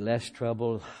 will be less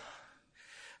trouble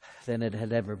than it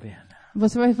had ever been.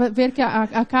 Você vai ver que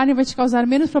a carne vai te causar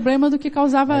menos problema do que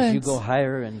causava As you antes. go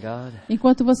higher in God,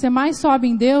 Enquanto você mais sobe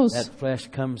em Deus, that flesh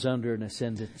comes under an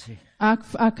ascendancy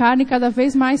a carne cada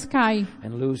vez mais cai and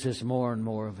loses more and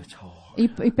more of its hold.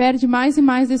 e perde mais e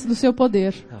mais do seu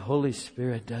poder. The Holy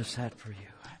Spirit does that for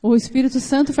you. O Espírito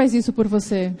Santo faz isso por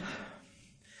você.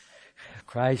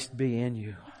 Christ be in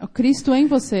you. O Cristo em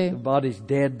você. The body's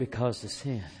dead because of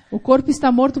sin. O corpo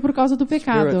está morto por causa do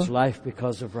pecado. Spirit's life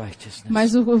because of righteousness.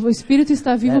 Mas o Espírito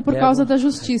está vivo por causa da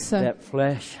justiça. That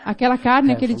flesh Aquela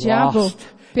carne, aquele diabo, lost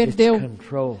perdeu its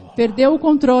control o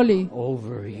controle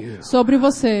over you. sobre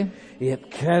você. It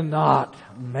cannot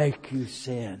make you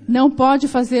sin. Não pode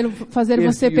fazer If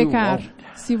você you pecar.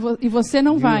 won't. E você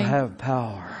não You vai. have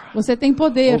power Você tem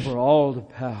poder over all the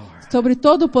power sobre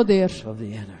todo o poder of the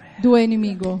enemy. do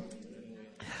inimigo.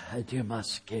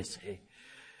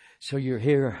 So you're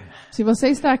here. Se você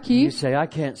está aqui You say, I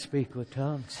can't speak with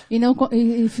tongues.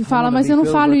 e fala, mas eu não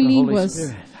falo em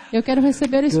línguas. Eu quero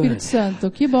receber o Espírito Santo.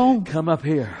 Que bom. Come up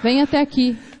here. Vem até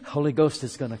aqui. Holy Ghost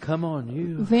is going to come on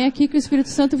you. Vem aqui que o Espírito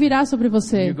Santo virá sobre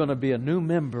você. You're going to be a new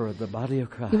member of the body of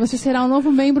Christ. E você será um novo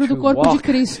membro do corpo de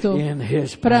Cristo In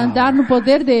His para andar no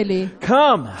poder dele.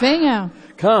 Come. Venha,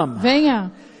 Come.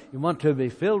 venha. You want to be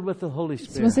filled with the Holy Se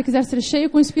Spirit você quiser ser cheio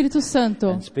com o Espírito Santo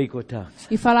and speak with tongues.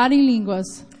 e falar em línguas,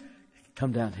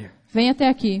 Come down here. vem até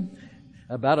aqui.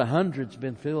 About 100's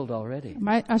been filled already.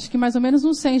 Acho que mais ou menos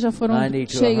uns 100 já foram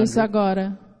 90 to cheios 100.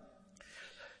 agora.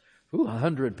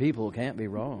 100 people can't be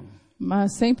wrong.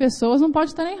 Mas 100 pessoas não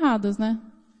pode estar erradas, né?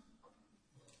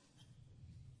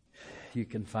 You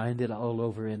can find it all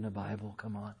over in the Bible.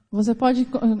 Come on. Você pode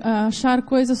achar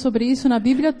coisas sobre isso na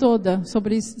Bíblia toda,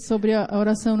 sobre a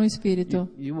oração no Espírito.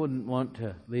 You wouldn't want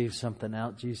to leave something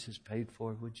out Jesus paid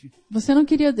for, would you? Você não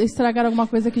queria estragar alguma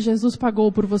coisa que Jesus pagou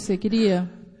por você,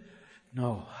 queria?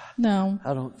 No, Não,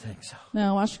 I don't think so.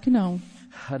 não, acho que não.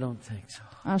 I don't think so.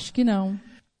 Acho que não.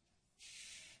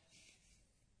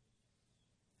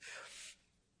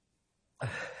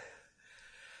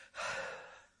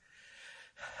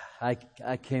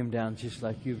 I came down just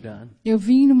like you've done. Eu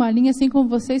vim numa linha assim como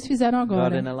vocês fizeram Got in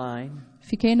agora. a line,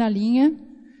 Fiquei na linha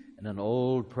and an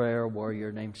old prayer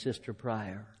warrior named Sister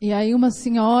Pryor. e aí uma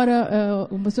senhora,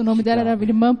 o nome dela era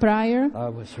Irmã Pryor. I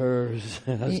was hers.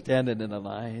 I was standing in a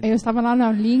line, Eu estava lá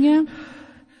na linha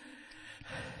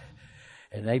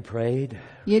and they prayed,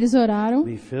 e eles oraram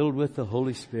be filled with the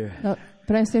Holy Spirit.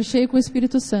 para ser cheio com o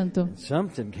Espírito Santo.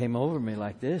 Something came over me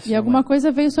like this. E alguma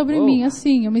coisa veio sobre Oh. mim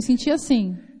assim, eu me senti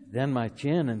assim. Then my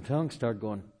chin and tongue started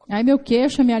going. Aí meu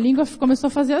queixo, minha língua começou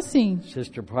a fazer assim.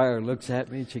 Sister Pryor looks at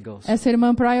me and she goes, Essa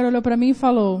irmã Pryor olhou para mim e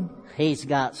falou: He's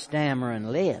got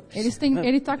stammering lips.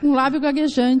 ele tá com lábios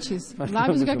gaguejantes,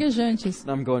 lábios gaguejantes.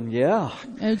 I'm going, yeah.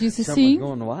 Eu disse Someone's sim,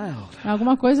 going wild.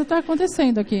 alguma coisa está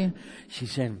acontecendo aqui. She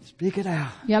said, speak it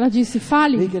out. E ela disse: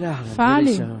 fale, Speak it out. And fale.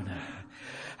 pretty soon,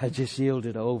 I just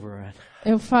yielded over and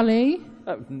Eu falei,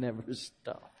 I've never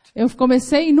stopped. eu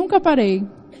comecei e nunca parei.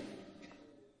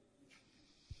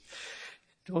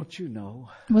 Don't you know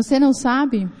Você não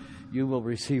sabe you will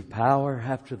receive power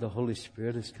after the Holy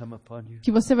Spirit has come upon you?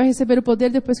 que você vai receber o poder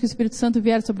depois que o Espírito Santo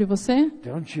vier sobre você?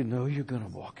 Don't you know you're going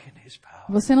to walk in His power?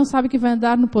 Você não sabe que vai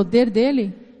andar no poder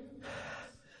dele?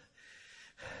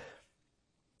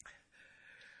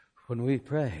 When we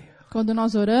pray, Quando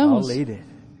nós I'll oramos, lead it.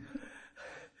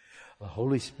 The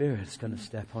Holy Spirit's going to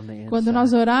step on the quando nós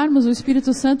inside. orarmos, o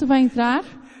Espírito Santo vai entrar,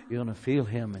 You're going to feel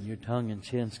Him and your tongue and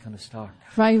chin's going to start.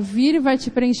 vai vir e vai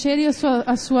te preencher e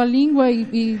a sua língua e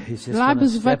He's just going to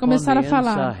lábios vai step on começar the a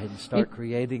falar. inside and start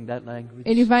creating that language.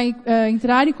 Ele vai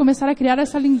entrar e começar a criar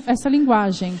essa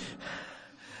linguagem.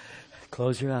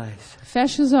 Close your eyes.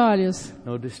 Feche os olhos,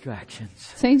 No distractions.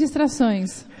 sem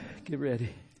distrações. Get ready.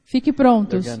 Fique They're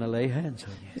prontos. going to lay hands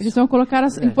on you. Eles vão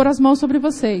impor as mãos sobre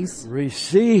vocês.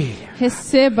 Receive.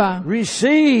 Receba,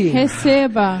 Receive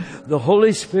receba the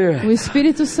Holy Spirit. o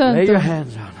Espírito Lay Santo. your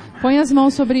hands on them. Põe as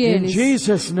mãos sobre In eles.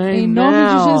 Jesus' name Em nome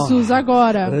de now. Jesus,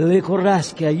 agora.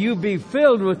 Likoraska, you be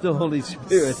filled with the Holy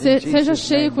Spirit. In Seja Jesus'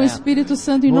 cheio name com o now. Espírito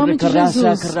Santo em nome de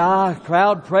Jesus.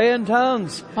 Crowd, pray in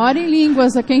tongues. Ore em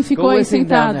línguas a quem ficou Go aí with him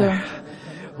down sentado. there.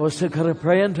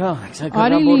 Pray in tongues.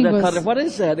 Ore em línguas. What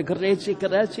is that?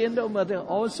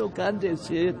 Also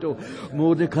candecito.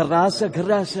 Mude carasa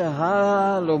carasa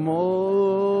halo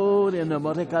more na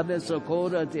more cadesa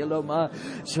cora teloma.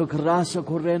 So carasa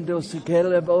correndo se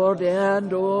kele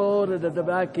bordeando the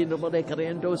back in the more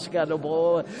correndo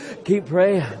scalo. Keep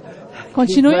praying.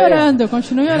 Continue orando,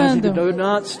 continue orando. Do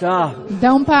not stop.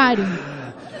 Não pare.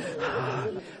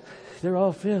 They're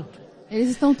all filled. Eles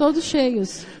estão todos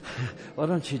cheios. Why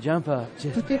don't you jump up?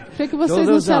 Por que vocês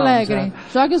não se alegrem?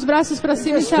 Jogue os braços para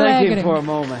cima e se alegrem. For a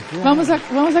moment. Yeah.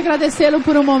 Vamos agradecê-lo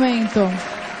por um momento.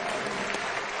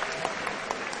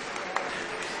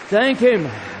 Thank Him.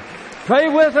 Pray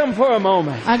with Him for a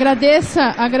moment.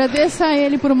 Agradeça a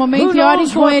Ele por um momento Who e orem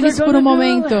knows com what eles they're por um gonna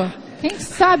momento. do? Quem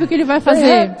sabe o que ele vai They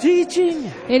fazer? have teaching.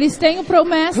 Eles têm o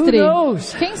mestre. Who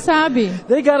knows? Quem sabe?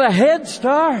 They got a head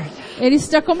start. Eles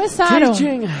já começaram.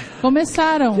 Teaching.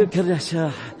 Começaram.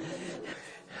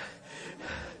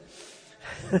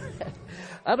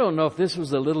 I don't know if this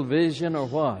was a little vision or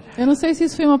what. Eu não sei se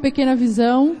isso foi uma pequena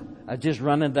visão, I just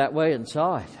running that way and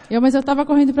saw it. mas eu estava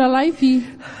correndo para lá e vi.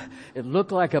 It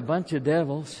looked like a bunch of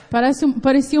devils.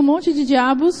 Parecia um monte de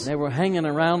diabos. They were hanging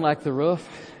around like the roof.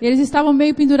 E eles estavam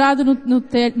meio pendurados no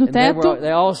teto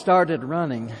They all started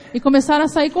running. e começaram a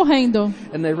sair correndo.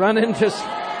 And they run into...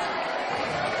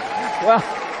 Well,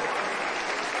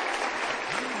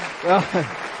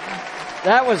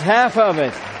 that was half of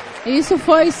it. E isso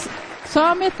foi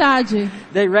só a metade.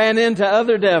 They ran into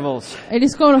other devils.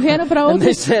 Eles correram para And they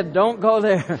outros. said, don't go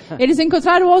there. Eles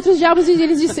encontraram outros diabos e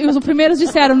os primeiros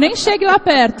disseram, nem chegue lá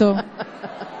perto.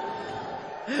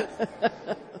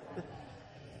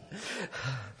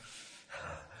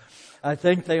 I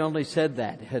think they only said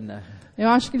that. Eu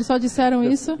acho que eles só disseram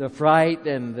isso. The fright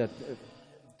and the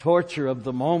torture of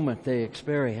the moment they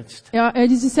experienced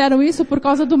Eles disseram isso por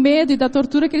causa do medo e da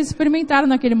tortura que eles experimentaram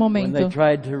naquele when momento. they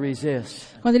tried to resist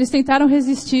Quando eles tentaram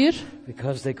resistir,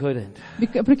 because they couldn't.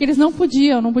 porque eles não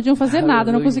podiam fazer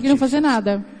nada, não Hallelujah, conseguiram fazer Jesus.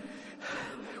 nada.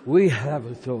 We have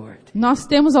authority Nós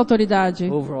temos autoridade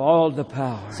over all the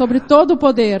power sobre todo o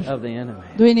poder of the enemy.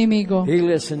 do inimigo. He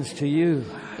listens to you,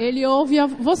 Ele ouve a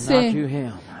not to você,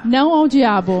 him. não ao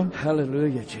diabo.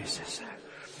 Hallelujah, Jesus.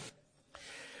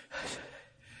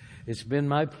 It's been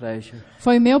my pleasure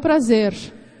Foi meu prazer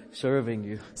serving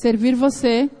you servir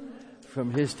você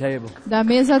from his table da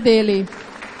mesa dele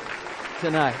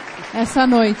tonight. essa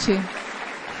noite.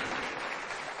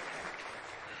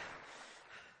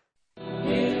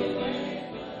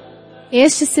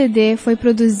 Este CD foi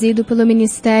produzido pelo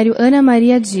Ministério Ana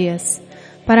Maria Dias.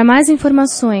 Para mais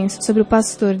informações sobre o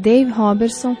pastor Dave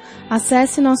Robertson,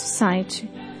 acesse nosso site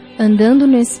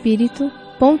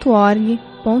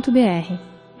andandonoespírito.org.br.